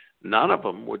 and none of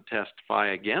them would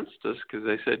testify against us because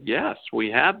they said, yes, we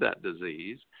had that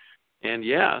disease, and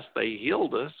yes, they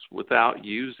healed us without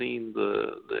using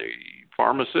the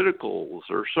pharmaceuticals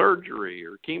or surgery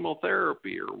or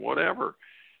chemotherapy or whatever.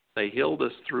 They healed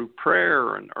us through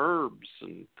prayer and herbs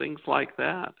and things like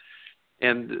that.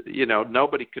 And,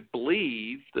 nobody could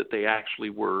believe that they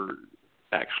actually were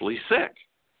sick,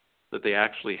 that they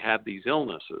actually had these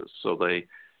illnesses. So they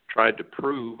tried to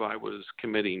prove I was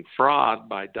committing fraud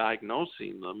by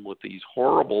diagnosing them with these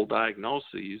horrible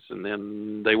diagnoses, and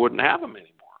then they wouldn't have them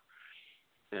anymore.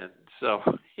 And so,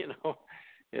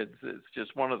 it's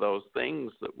just one of those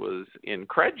things that was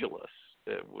incredulous.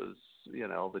 It was,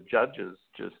 the judges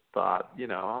just thought,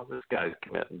 this guy's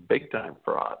committing big-time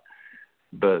fraud.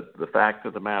 But the fact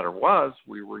of the matter was,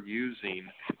 we were using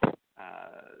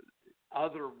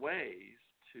other ways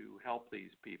to help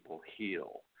these people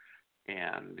heal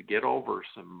and get over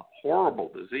some horrible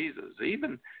diseases.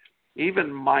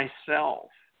 Even myself,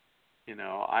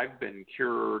 I've been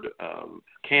cured of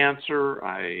cancer.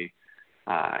 I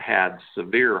had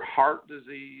severe heart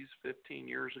disease 15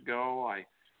 years ago. I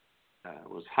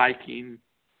was hiking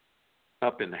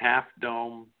up in Half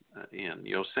Dome in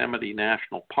Yosemite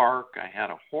National Park. I had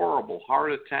a horrible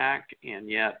heart attack, and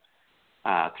yet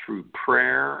through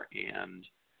prayer and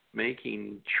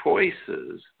making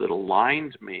choices that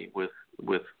aligned me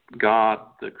with God,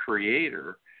 the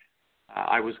Creator,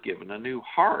 I was given a new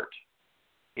heart.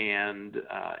 And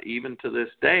even to this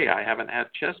day, I haven't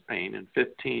had chest pain in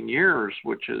 15 years,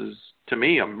 which is, to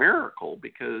me, a miracle,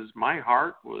 because my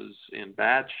heart was in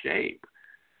bad shape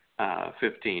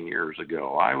 15 years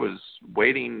ago. I was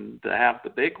waiting to have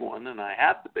the big one, and I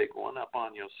had the big one up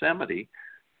on Yosemite.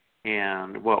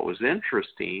 And what was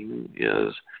interesting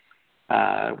is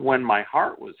when my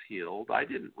heart was healed, I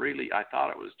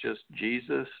thought it was just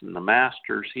Jesus and the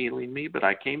Masters healing me, but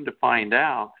I came to find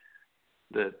out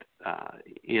that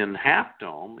in Half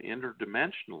Dome,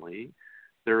 interdimensionally,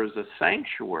 there is a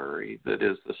sanctuary that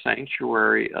is the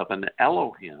sanctuary of an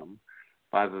Elohim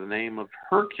by the name of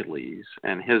Hercules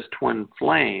and his twin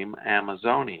flame,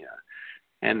 Amazonia.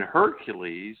 And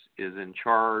Hercules is in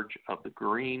charge of the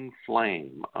green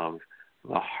flame of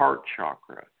the heart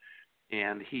chakra.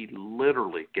 And he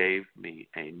literally gave me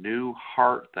a new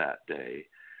heart that day.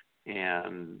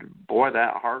 And boy,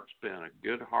 that heart's been a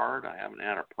good heart. I haven't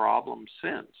had a problem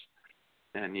since.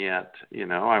 And yet,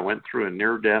 I went through a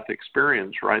near-death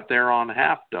experience right there on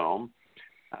Half Dome,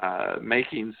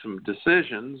 making some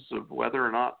decisions of whether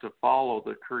or not to follow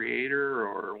the Creator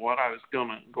or what I was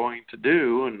going to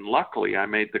do. And luckily, I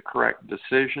made the correct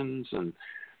decisions and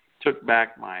took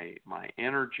back my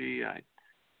energy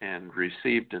and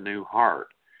received a new heart.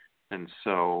 And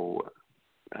so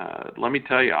let me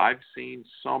tell you, I've seen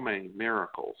so many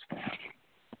miracles.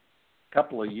 A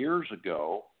couple of years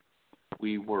ago,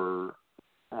 we were,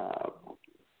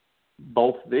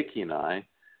 both Vicki and I,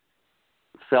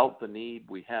 felt the need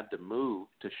we had to move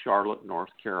to Charlotte, North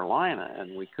Carolina,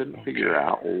 and we couldn't figure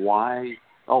out why.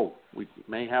 Oh, we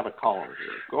may have a caller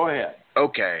here. Go ahead.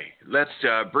 Okay, let's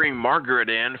bring Margaret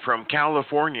in from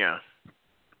California.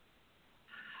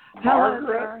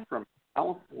 Margaret from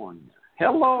California.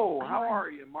 Hello, how are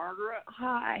you, Margaret?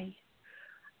 Hi.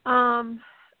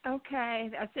 Okay,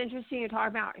 that's interesting you talk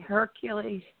about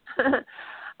Hercules.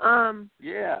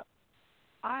 Yeah.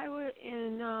 I was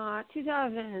in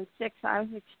 2006. I was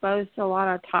exposed to a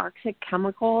lot of toxic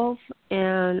chemicals,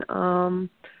 and I'm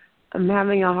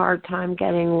having a hard time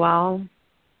getting well.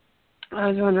 I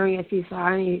was wondering if you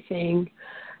saw anything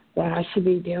that I should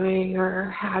be doing or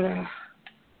how to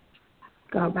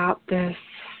go about this,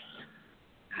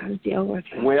 how to deal with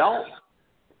it. Well,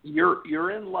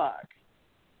 you're in luck.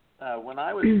 When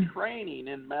I was training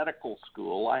in medical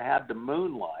school, I had to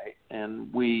moonlight, and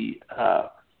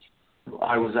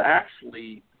I was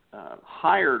actually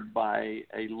hired by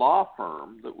a law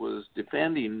firm that was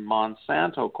defending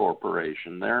Monsanto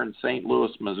Corporation there in St.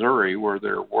 Louis, Missouri, where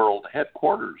their world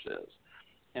headquarters is.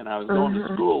 And I was going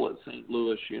to school at St.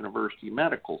 Louis University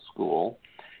Medical School,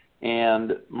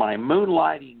 and my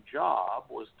moonlighting job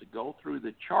was to go through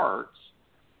the charts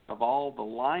of all the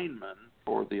linemen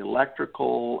for the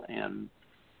electrical and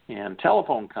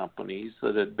telephone companies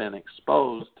that had been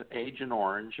exposed to Agent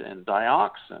Orange and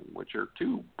dioxin, which are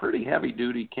two pretty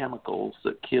heavy-duty chemicals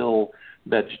that kill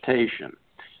vegetation.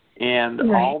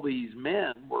 And all these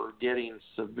men were getting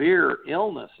severe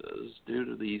illnesses due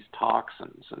to these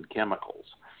toxins and chemicals.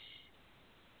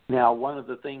 Now, one of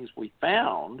the things we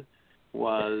found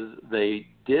was they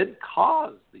did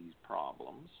cause these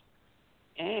problems,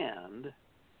 and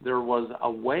there was a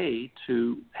way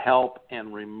to help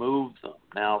and remove them.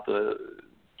 Now, the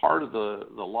part of the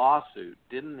lawsuit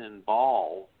didn't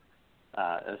involve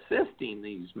assisting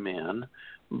these men,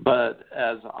 but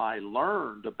as I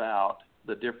learned about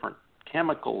the different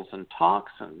chemicals and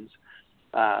toxins,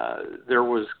 there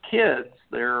was kids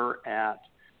there at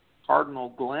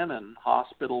Cardinal Glennon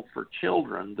Hospital for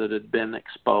Children that had been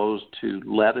exposed to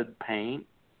leaded paint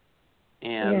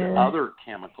and other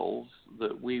chemicals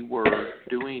that we were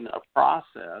doing a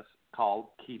process called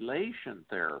chelation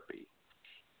therapy.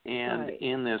 And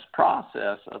in this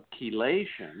process of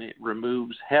chelation, it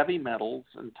removes heavy metals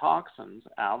and toxins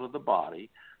out of the body.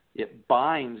 It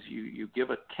binds you give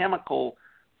a chemical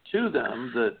to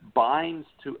them that binds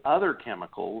to other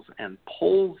chemicals and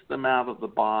pulls them out of the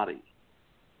body.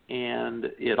 And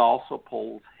it also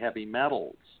pulls heavy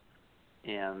metals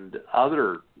and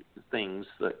other things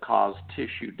that cause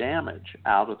tissue damage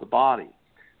out of the body.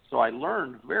 So I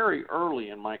learned very early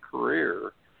in my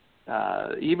career,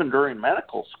 even during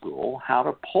medical school, how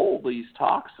to pull these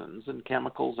toxins and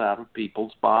chemicals out of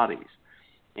people's bodies.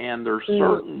 And there's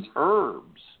certain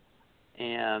herbs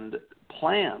and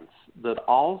plants that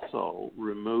also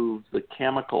remove the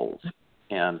chemicals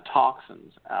and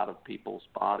toxins out of people's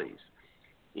bodies.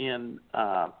 In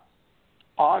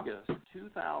August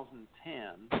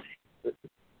 2010,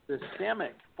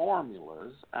 Systemic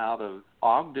Formulas out of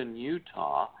Ogden,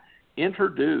 Utah,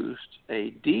 introduced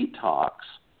a detox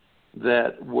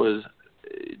that was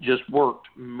just worked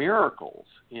miracles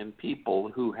in people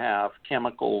who have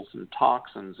chemicals and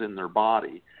toxins in their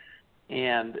body,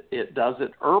 and it does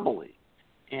it herbally.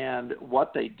 And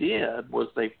what they did was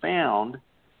they found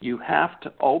you have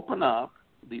to open up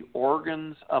the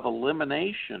organs of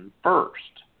elimination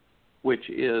first, which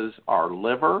is our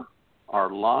liver,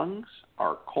 our lungs,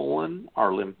 our colon,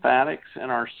 our lymphatics,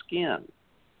 and our skin,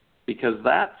 because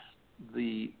that's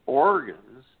the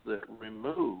organs that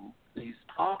remove these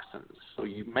toxins. So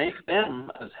you make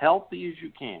them as healthy as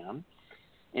you can,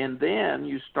 And then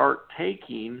you start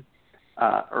taking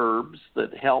herbs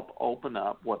that help open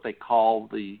up what they call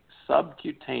the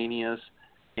subcutaneous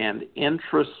and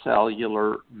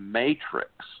intracellular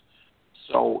matrix.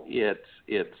 So it's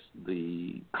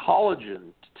the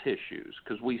collagen tissues,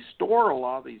 because we store a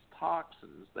lot of these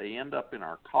toxins. They end up in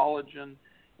our collagen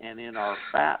and in our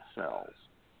fat cells.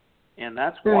 And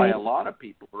that's why a lot of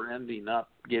people are ending up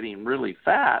getting really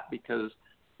fat, because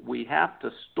we have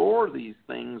to store these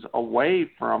things away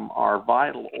from our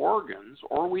vital organs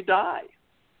or we die.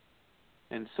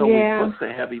 And so we put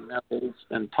the heavy metals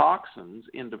and toxins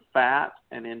into fat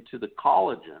and into the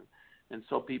collagen. And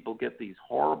so people get these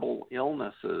horrible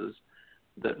illnesses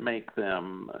that make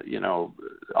them,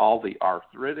 all the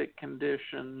arthritic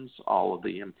conditions, all of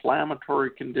the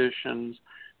inflammatory conditions,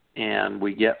 and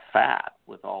we get fat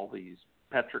with all these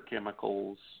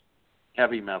petrochemicals,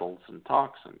 heavy metals, and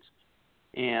toxins.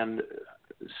 And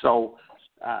so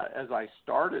as I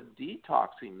started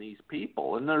detoxing these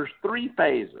people, and there's 3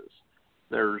 phases.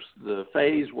 There's the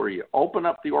phase where you open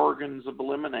up the organs of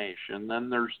elimination. Then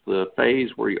there's the phase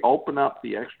where you open up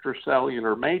the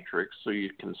extracellular matrix so you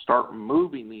can start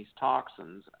moving these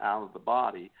toxins out of the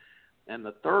body. And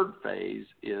the third phase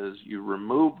is you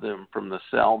remove them from the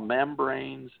cell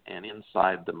membranes and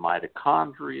inside the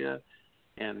mitochondria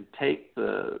and take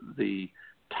the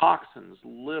toxins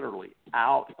literally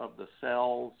out of the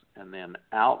cells and then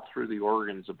out through the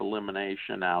organs of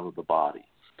elimination out of the body.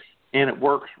 And it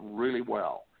works really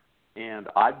well. And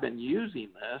I've been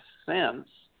using this since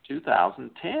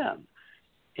 2010.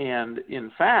 And in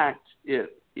fact,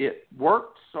 it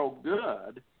worked so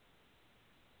good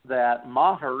that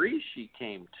Maharishi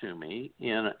came to me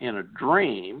in a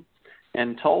dream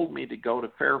and told me to go to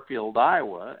Fairfield,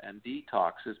 Iowa and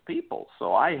detox his people.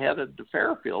 So I headed to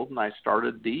Fairfield and I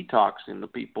started detoxing the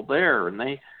people there. And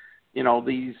they,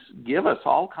 these give us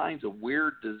all kinds of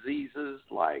weird diseases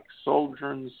like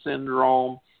Sjogren's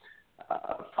syndrome,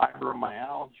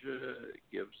 fibromyalgia. It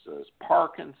gives us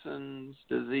Parkinson's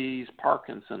disease,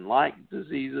 Parkinson-like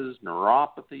diseases,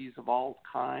 neuropathies of all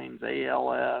kinds,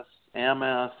 ALS,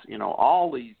 MS, all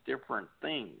these different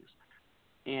things.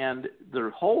 And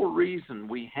the whole reason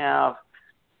we have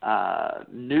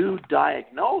new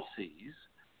diagnoses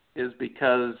is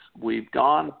because we've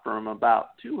gone from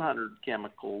about 200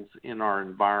 chemicals in our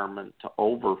environment to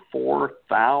over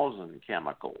 4,000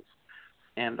 chemicals.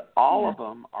 And all of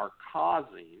them are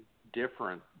causing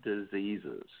different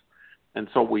diseases. And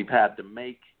so we've had to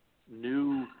make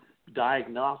new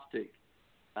diagnostic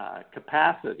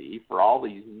capacity for all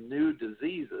these new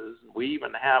diseases. We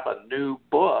even have a new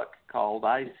book called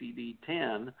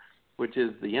ICD-10, which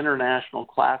is the International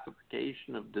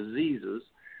Classification of Diseases.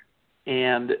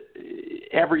 And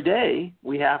every day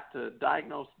we have to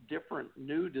diagnose different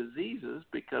new diseases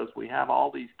because we have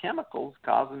all these chemicals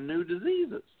causing new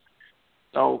diseases.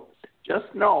 So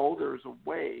just know there's a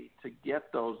way to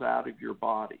get those out of your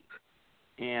body.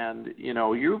 And,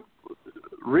 you've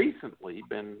recently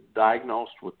been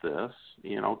diagnosed with this,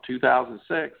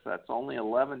 2006, that's only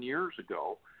 11 years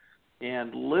ago.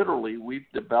 And literally we've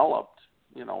developed,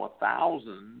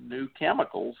 1,000 new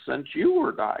chemicals since you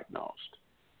were diagnosed.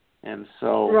 And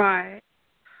so,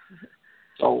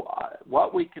 So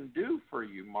what we can do for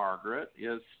you, Margaret,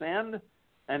 is send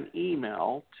an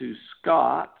email to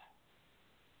scott.help,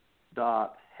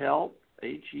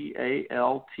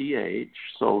 HEALTH,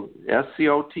 so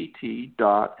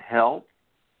SCOTT.help,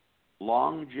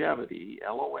 longevity,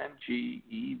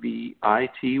 LONGEVITY,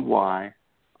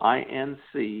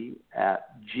 INC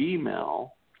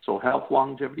 @gmail, so Health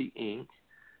Longevity Inc.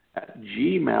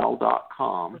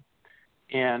 @gmail.com,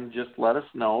 and just let us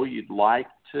know you'd like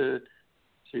to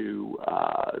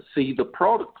see the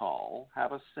protocol,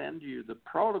 have us send you the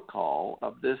protocol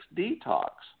of this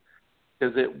detox,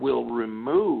 because it will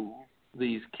remove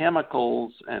these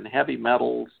chemicals and heavy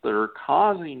metals that are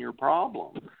causing your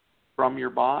problem from your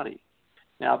body.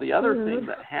 Now, the other thing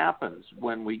that happens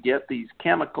when we get these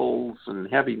chemicals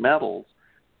and heavy metals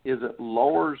is it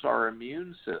lowers our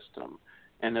immune system,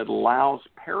 and it allows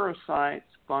parasites,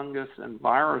 fungus, and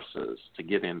viruses to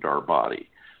get into our body.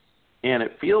 And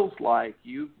it feels like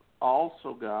you've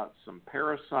also got some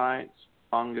parasites,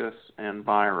 fungus, and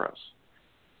virus.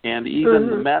 And even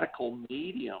the medical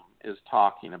medium is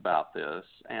talking about this,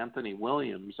 Anthony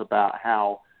Williams, about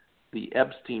how the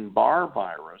Epstein-Barr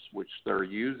virus, which they're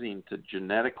using to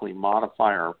genetically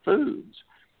modify our foods,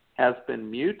 has been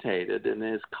mutated and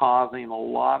is causing a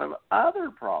lot of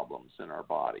other problems in our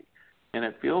body. And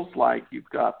it feels like you've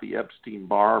got the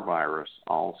Epstein-Barr virus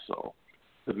also,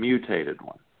 the mutated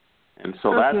one. And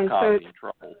so that's causing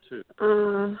trouble too.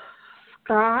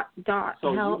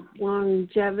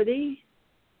 Scott.helplongevity.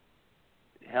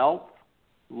 Health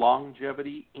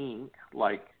Longevity Inc.,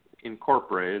 like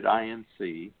Incorporated,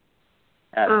 INC,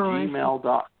 at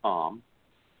gmail.com.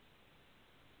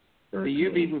 Okay. So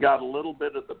you've even got a little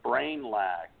bit of the brain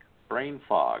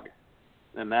fog,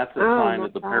 and that's a sign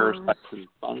of the parasites and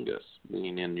fungus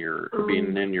being in your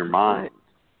mind.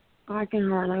 I can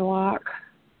hardly walk.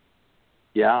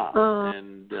 Yeah,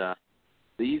 and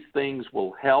these things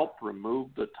will help remove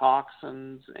the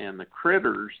toxins and the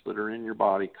critters that are in your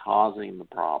body causing the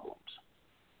problems.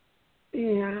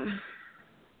 Yeah.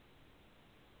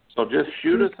 So just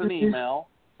shoot us an email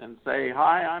and say,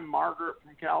 hi, I'm Margaret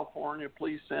from California.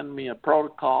 Please send me a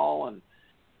protocol. And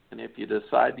if you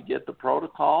decide to get the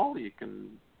protocol, you can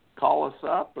call us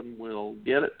up and we'll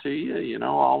get it to you. You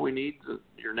know, all we need is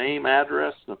your name,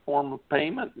 address, and a form of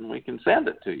payment, and we can send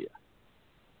it to you.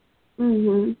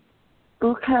 Mhm.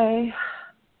 Okay.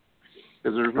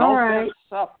 Because there's no sense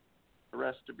suffering the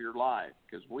rest of your life,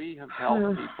 because we have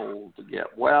helped people to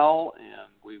get well, and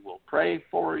we will pray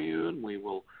for you, and we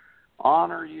will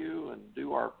honor you and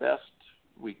do our best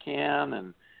we can,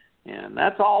 and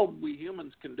that's all we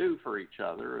humans can do for each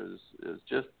other is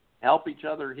just help each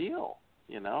other heal.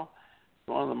 You know, it's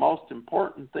one of the most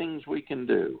important things we can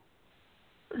do.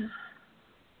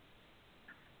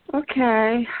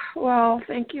 Okay. Well,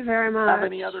 thank you very much. Have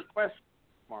any other questions,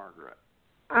 Margaret?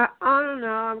 I don't know.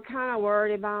 I'm kind of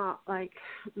worried about, like,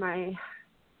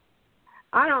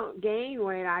 I don't gain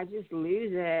weight. I just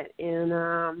lose it.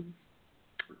 And,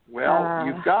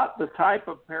 you've got the type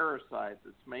of parasite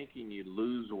that's making you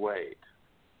lose weight.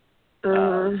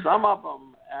 Some of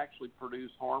them actually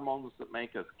produce hormones that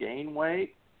make us gain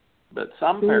weight, but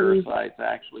some parasites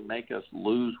actually make us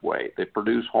lose weight. They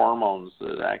produce hormones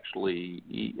that actually,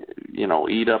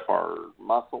 eat up our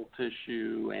muscle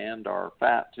tissue and our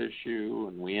fat tissue,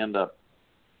 and we end up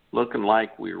looking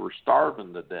like we were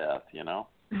starving to death,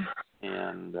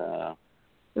 And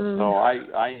so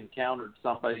I encountered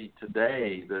somebody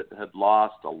today that had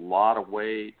lost a lot of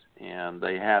weight, and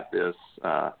they had this,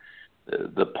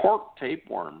 the pork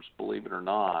tapeworms, believe it or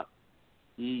not,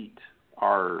 eat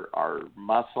our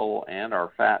muscle and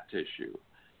our fat tissue,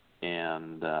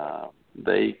 and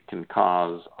they can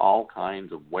cause all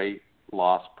kinds of weight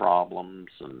loss problems,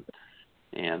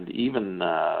 and even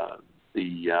the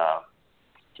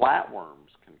flatworms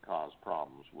can cause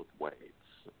problems with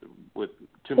with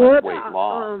too much weight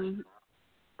loss.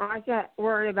 I get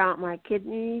worried about my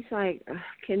kidneys, like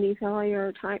kidney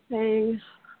failure type things.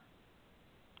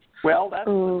 Well, that's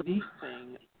the neat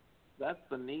thing. That's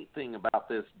the neat thing about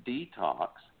this detox,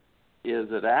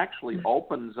 is it actually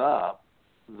opens up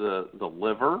the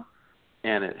liver,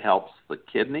 and it helps the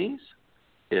kidneys,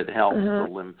 it helps the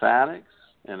lymphatics,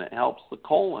 and it helps the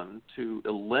colon to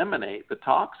eliminate the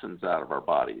toxins out of our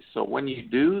bodies. So when you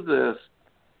do this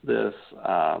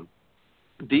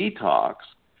detox,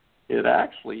 it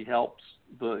actually helps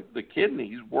the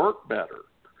kidneys work better,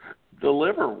 the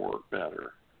liver work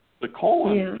better, the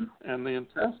colon and the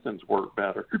intestines work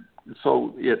better.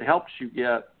 So it helps you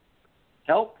get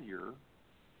healthier,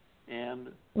 and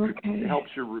it helps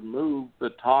you remove the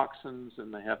toxins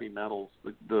and the heavy metals,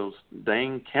 those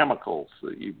dang chemicals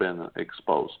that you've been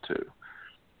exposed to.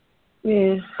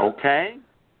 Yeah. Okay?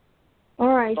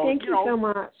 All right. Thank you so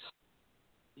much.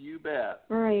 You bet.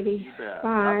 All righty. You bet.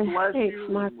 Bye. God bless Thanks, you.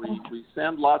 Michael. We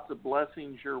send lots of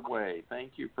blessings your way.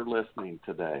 Thank you for listening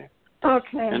today.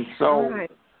 Okay. And so all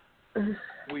right.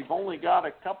 We've only got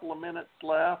a couple of minutes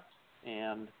left,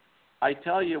 and I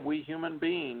tell you, we human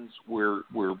beings, we're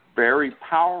very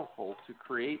powerful to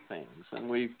create things, and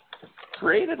we've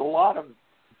created a lot of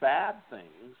bad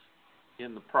things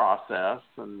in the process,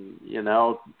 and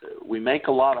we make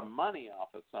a lot of money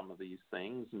off of some of these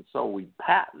things, and so we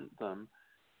patent them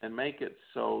and make it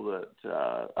so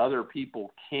that other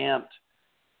people can't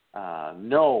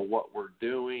know what we're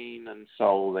doing, and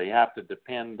so they have to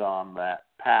depend on that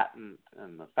patent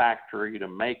and the factory to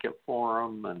make it for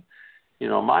them. And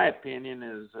my opinion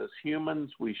is, as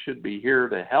humans, we should be here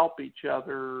to help each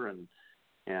other,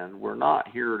 and we're not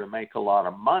here to make a lot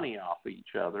of money off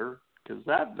each other, because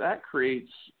that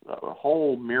creates a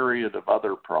whole myriad of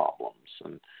other problems.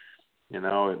 And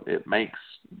it makes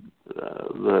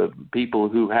the people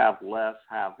who have less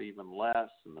have even less,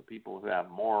 and the people who have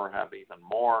more have even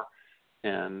more.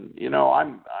 And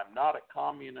I'm not a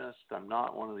communist. I'm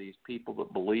not one of these people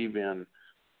that believe in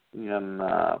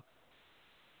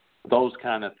those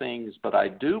kind of things. But I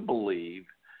do believe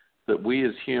that we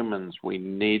as humans, we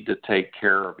need to take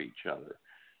care of each other.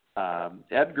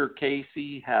 Edgar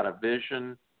Cayce had a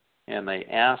vision, and they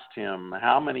asked him,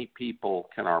 how many people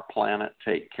can our planet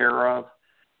take care of?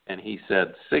 And he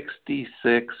said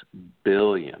 66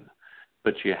 billion.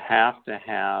 but you have to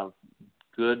have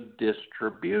good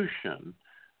distribution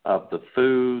of the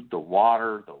food, the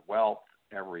water, the wealth,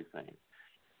 everything.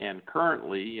 And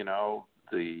currently,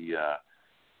 the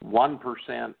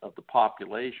 1% of the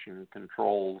population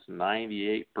controls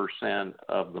 98%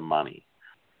 of the money.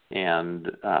 And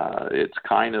it's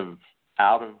kind of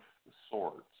out of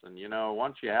sorts. And,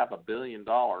 once you have $1 billion,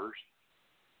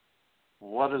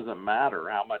 what does it matter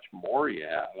how much more you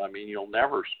have? I mean, you'll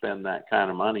never spend that kind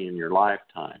of money in your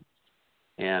lifetime.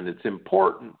 And it's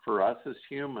important for us as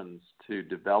humans to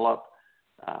develop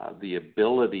the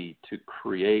ability to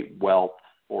create wealth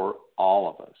for all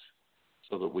of us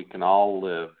so that we can all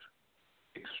live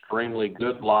extremely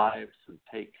good lives and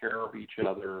take care of each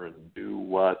other and do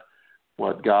what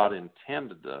God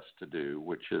intended us to do,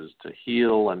 which is to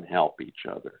heal and help each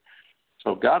other.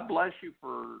 So God bless you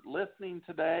for listening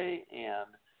today, and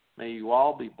may you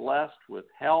all be blessed with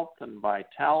health and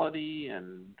vitality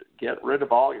and get rid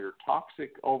of all your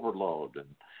toxic overload. And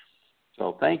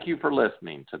so thank you for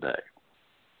listening today.